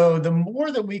 So the more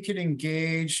that we could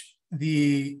engage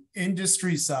the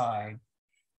industry side,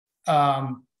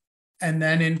 and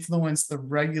then influence the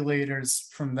regulators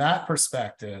from that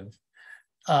perspective,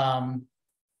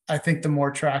 I think the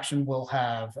more traction we'll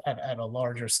have at a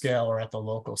larger scale or at the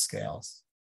local scales.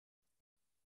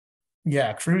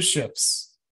 Yeah, cruise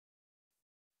ships.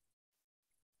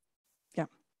 Yeah.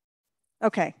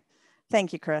 Okay.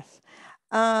 Thank you, Chris.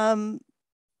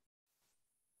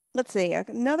 Let's see,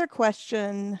 another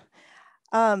question.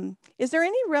 Is there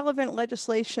any relevant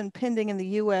legislation pending in the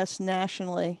U.S.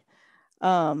 nationally?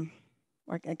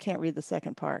 Or I can't read the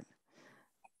second part.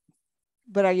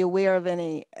 But are you aware of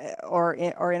any, or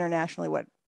internationally, what,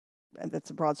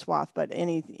 that's a broad swath, but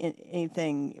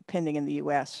anything pending in the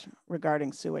U.S.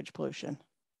 regarding sewage pollution?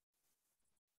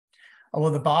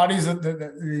 Well, the bodies of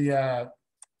the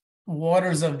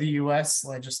waters of the U.S.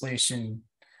 legislation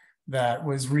that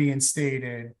was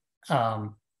reinstated,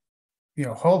 hopefully,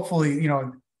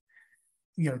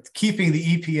 keeping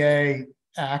the EPA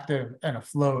active and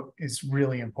afloat is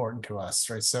really important to us,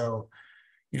 right? So,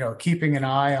 keeping an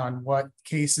eye on what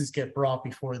cases get brought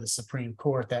before the Supreme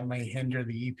Court that may hinder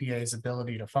the EPA's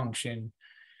ability to function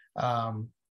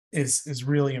is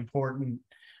really important.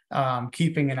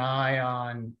 Keeping an eye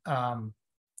on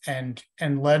and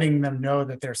letting them know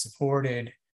that they're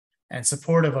supported and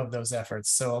supportive of those efforts.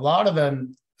 So a lot of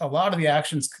the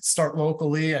actions start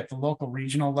locally at the local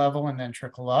regional level and then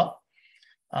trickle up.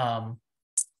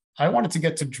 I wanted to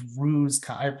get to Drew's.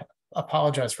 I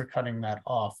apologize for cutting that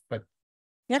off, but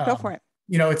yeah, go for it.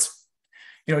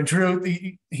 Drew,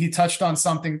 he touched on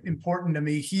something important to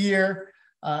me here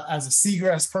as a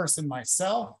seagrass person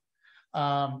myself.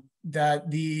 That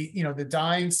the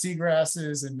dying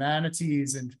seagrasses and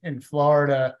manatees in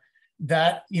Florida,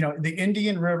 that the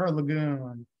Indian River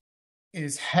Lagoon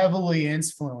is heavily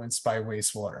influenced by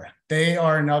wastewater. They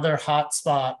are another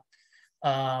hotspot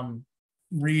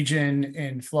region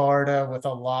in Florida with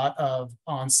a lot of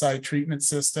on-site treatment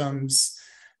systems,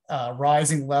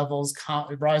 rising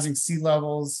sea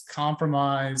levels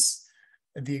compromise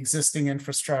the existing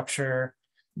infrastructure.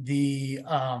 There's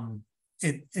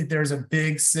a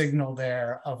big signal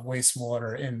there of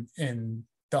wastewater in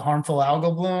the harmful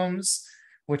algal blooms,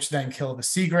 which then kill the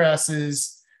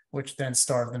seagrasses, which then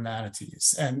starve the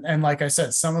manatees. And like I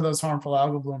said, some of those harmful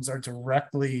algal blooms are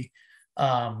directly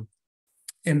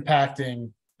impacting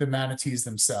the manatees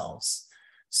themselves.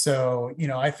 So,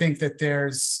 I think that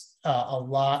there's a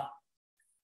lot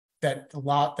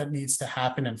that needs to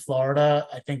happen in Florida.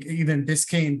 I think even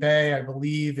Biscayne Bay, I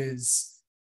believe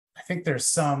I think there's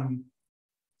some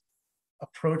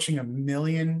approaching 1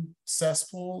 million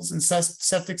cesspools and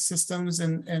septic systems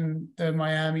in the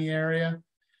Miami area.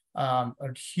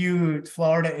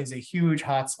 Florida is a huge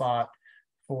hotspot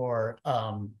for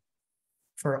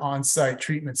on-site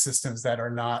treatment systems that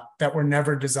were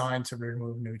never designed to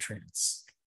remove nutrients.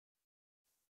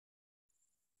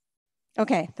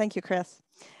 Okay, thank you, Chris.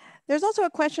 There's also a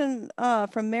question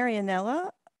from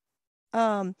Marianella.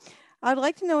 I'd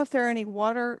like to know if there are any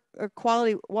water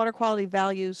quality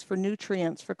values for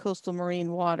nutrients for coastal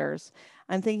marine waters.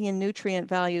 I'm thinking in nutrient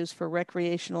values for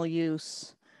recreational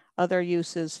use, other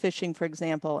uses, fishing, for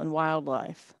example, and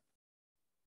wildlife.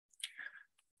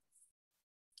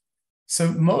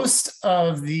 So most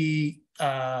of the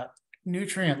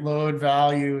nutrient load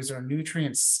values or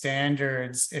nutrient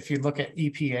standards, if you look at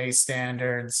EPA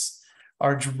standards,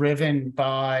 are driven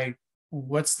by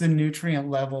what's the nutrient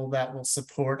level that will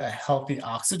support a healthy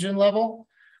oxygen level.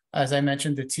 As I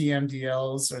mentioned, the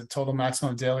TMDLs, or total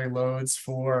maximum daily loads,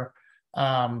 for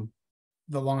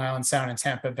the Long Island Sound and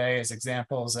Tampa Bay as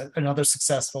examples. Another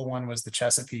successful one was the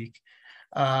Chesapeake.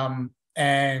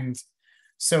 And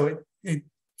so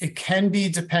it can be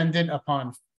dependent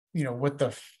upon, what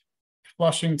the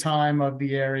flushing time of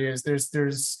the areas.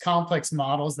 There's complex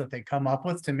models that they come up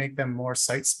with to make them more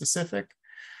site specific.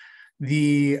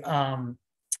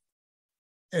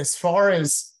 As far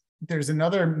as, there's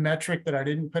another metric that I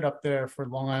didn't put up there for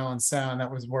Long Island Sound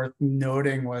that was worth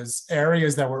noting, was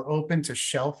areas that were open to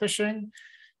shellfishing,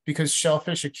 because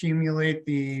shellfish accumulate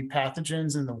the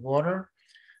pathogens in the water,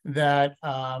 that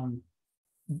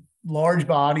large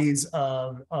bodies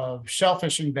of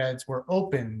shellfishing beds were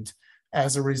opened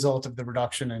as a result of the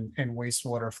reduction in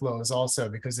wastewater flows also,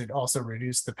 because it also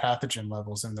reduced the pathogen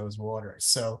levels in those waters.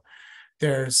 So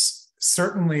there's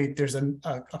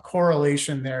a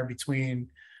correlation there between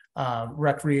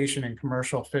recreation and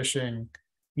commercial fishing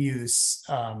use,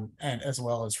 and as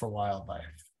well as for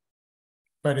wildlife.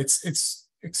 But it's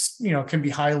can be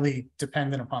highly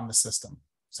dependent upon the system.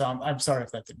 So I'm sorry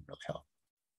if that didn't really help.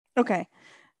 Okay,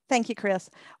 thank you, Chris.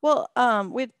 Well,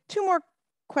 we have two more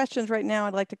questions right now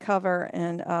I'd like to cover,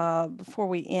 and before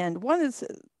we end, one is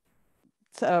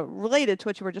related to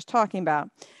what you were just talking about.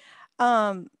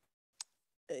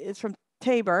 It's from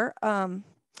Tabor.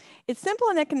 It's simple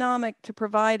and economic to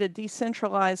provide a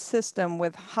decentralized system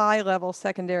with high-level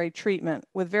secondary treatment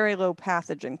with very low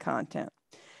pathogen content.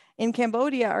 In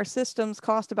Cambodia, our systems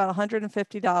cost about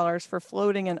 $150 for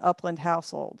floating and upland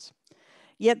households.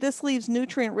 Yet this leaves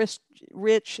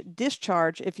nutrient-rich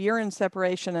discharge if urine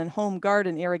separation and home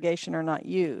garden irrigation are not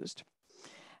used.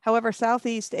 However,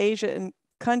 Southeast Asian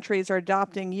countries are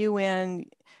adopting UN,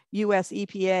 US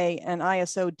EPA, and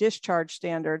ISO discharge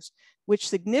standards, which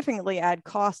significantly add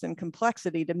cost and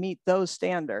complexity to meet those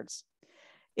standards.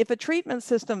 If a treatment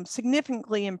system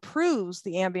significantly improves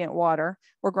the ambient water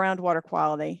or groundwater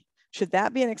quality, should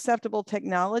that be an acceptable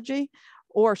technology?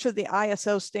 Or should the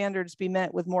ISO standards be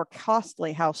met with more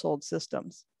costly household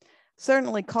systems?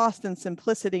 Certainly, cost and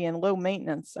simplicity and low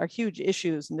maintenance are huge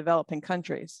issues in developing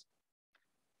countries.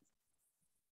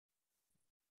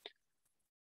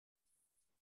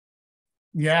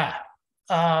 Yeah.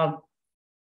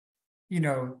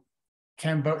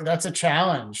 Cambodia, that's a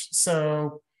challenge.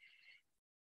 So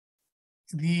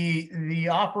the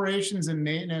operations and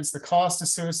maintenance, the cost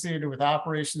associated with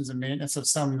operations and maintenance of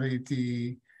some of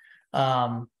the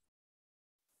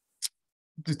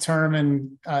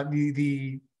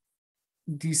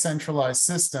decentralized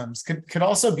systems could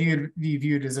also be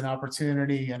viewed as an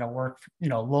opportunity and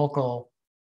a local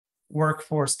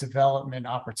workforce development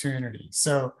opportunity.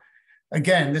 So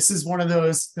again, this is one of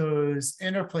those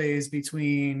interplays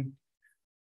between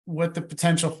what the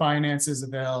potential finance is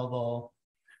available,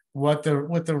 what the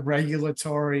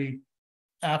regulatory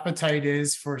appetite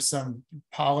is for some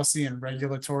policy and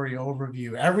regulatory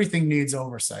overview. Everything needs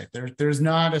oversight. There's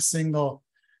not a single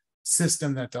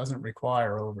system that doesn't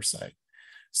require oversight.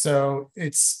 So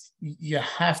you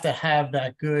have to have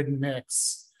that good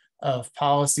mix of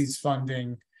policies,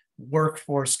 funding,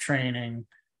 workforce training,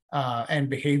 and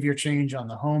behavior change on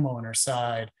the homeowner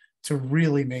side to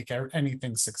really make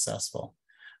anything successful.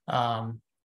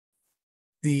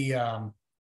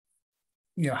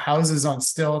 Houses on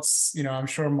stilts, I'm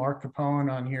sure Mark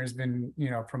Capone on here has been,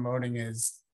 promoting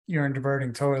his urine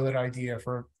diverting toilet idea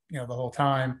for, the whole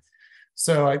time.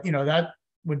 So, that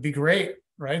would be great,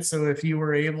 right? So if you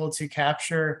were able to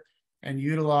capture and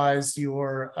utilize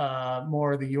your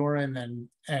more of the urine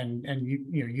and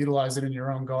utilize it in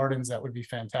your own gardens, that would be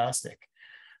fantastic.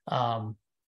 The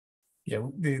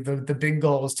big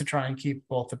goal is to try and keep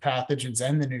both the pathogens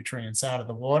and the nutrients out of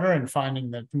the water, and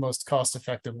finding that the most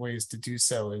cost-effective ways to do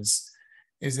so is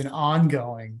an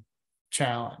ongoing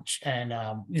challenge. And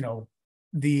I've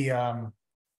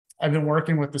been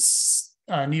working with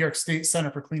New York State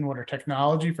Center for Clean Water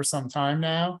Technology for some time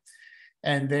now.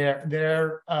 And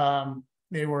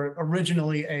they were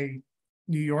originally a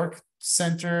New York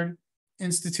centered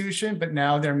institution, but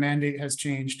now their mandate has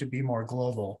changed to be more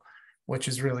global, which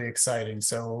is really exciting.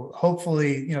 So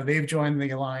hopefully, they've joined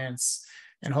the Alliance,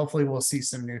 and hopefully we'll see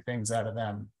some new things out of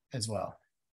them as well.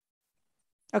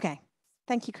 Okay,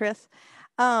 thank you, Chris.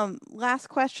 Last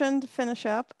question to finish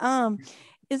up.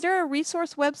 Is there a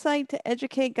resource website to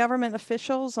educate government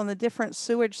officials on the different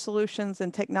sewage solutions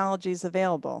and technologies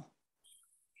available?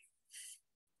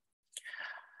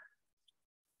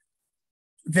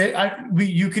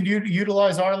 You could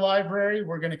utilize our library.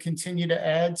 We're going to continue to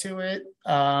add to it.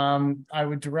 I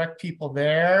would direct people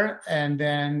there, and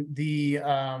then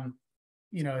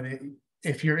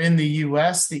if you're in the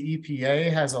US, the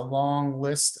EPA has a long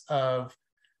list of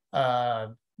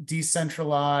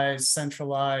decentralized,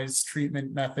 centralized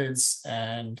treatment methods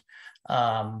and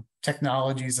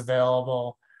technologies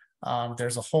available.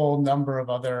 There's a whole number of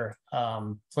other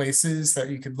places that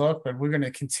you could look, but we're going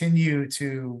to continue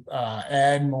to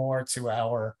add more to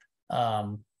our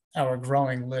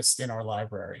growing list in our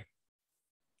library.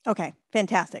 Okay,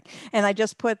 fantastic. And I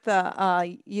just put the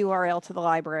URL to the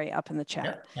library up in the chat.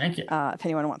 Yeah, thank you. If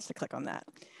anyone wants to click on that.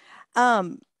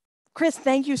 Chris,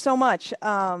 thank you so much.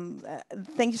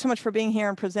 Thank you so much for being here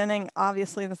and presenting.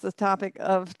 Obviously, this is a topic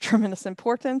of tremendous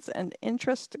importance and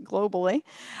interest globally.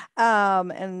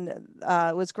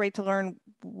 It was great to learn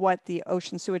what the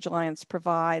Ocean Sewage Alliance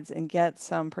provides and get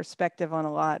some perspective on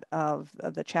a lot of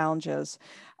the challenges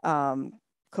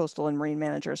coastal and marine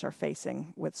managers are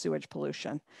facing with sewage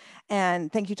pollution. And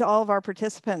thank you to all of our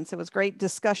participants. It was great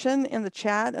discussion in the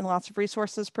chat and lots of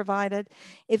resources provided.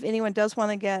 If anyone does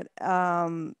want to get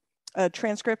a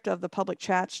transcript of the public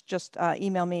chats, just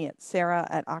email me at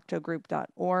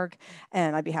sarah@octogroup.org,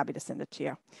 and I'd be happy to send it to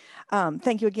you.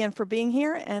 Thank you again for being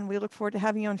here, and we look forward to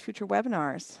having you on future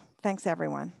webinars. Thanks,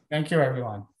 everyone. Thank you,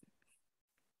 everyone.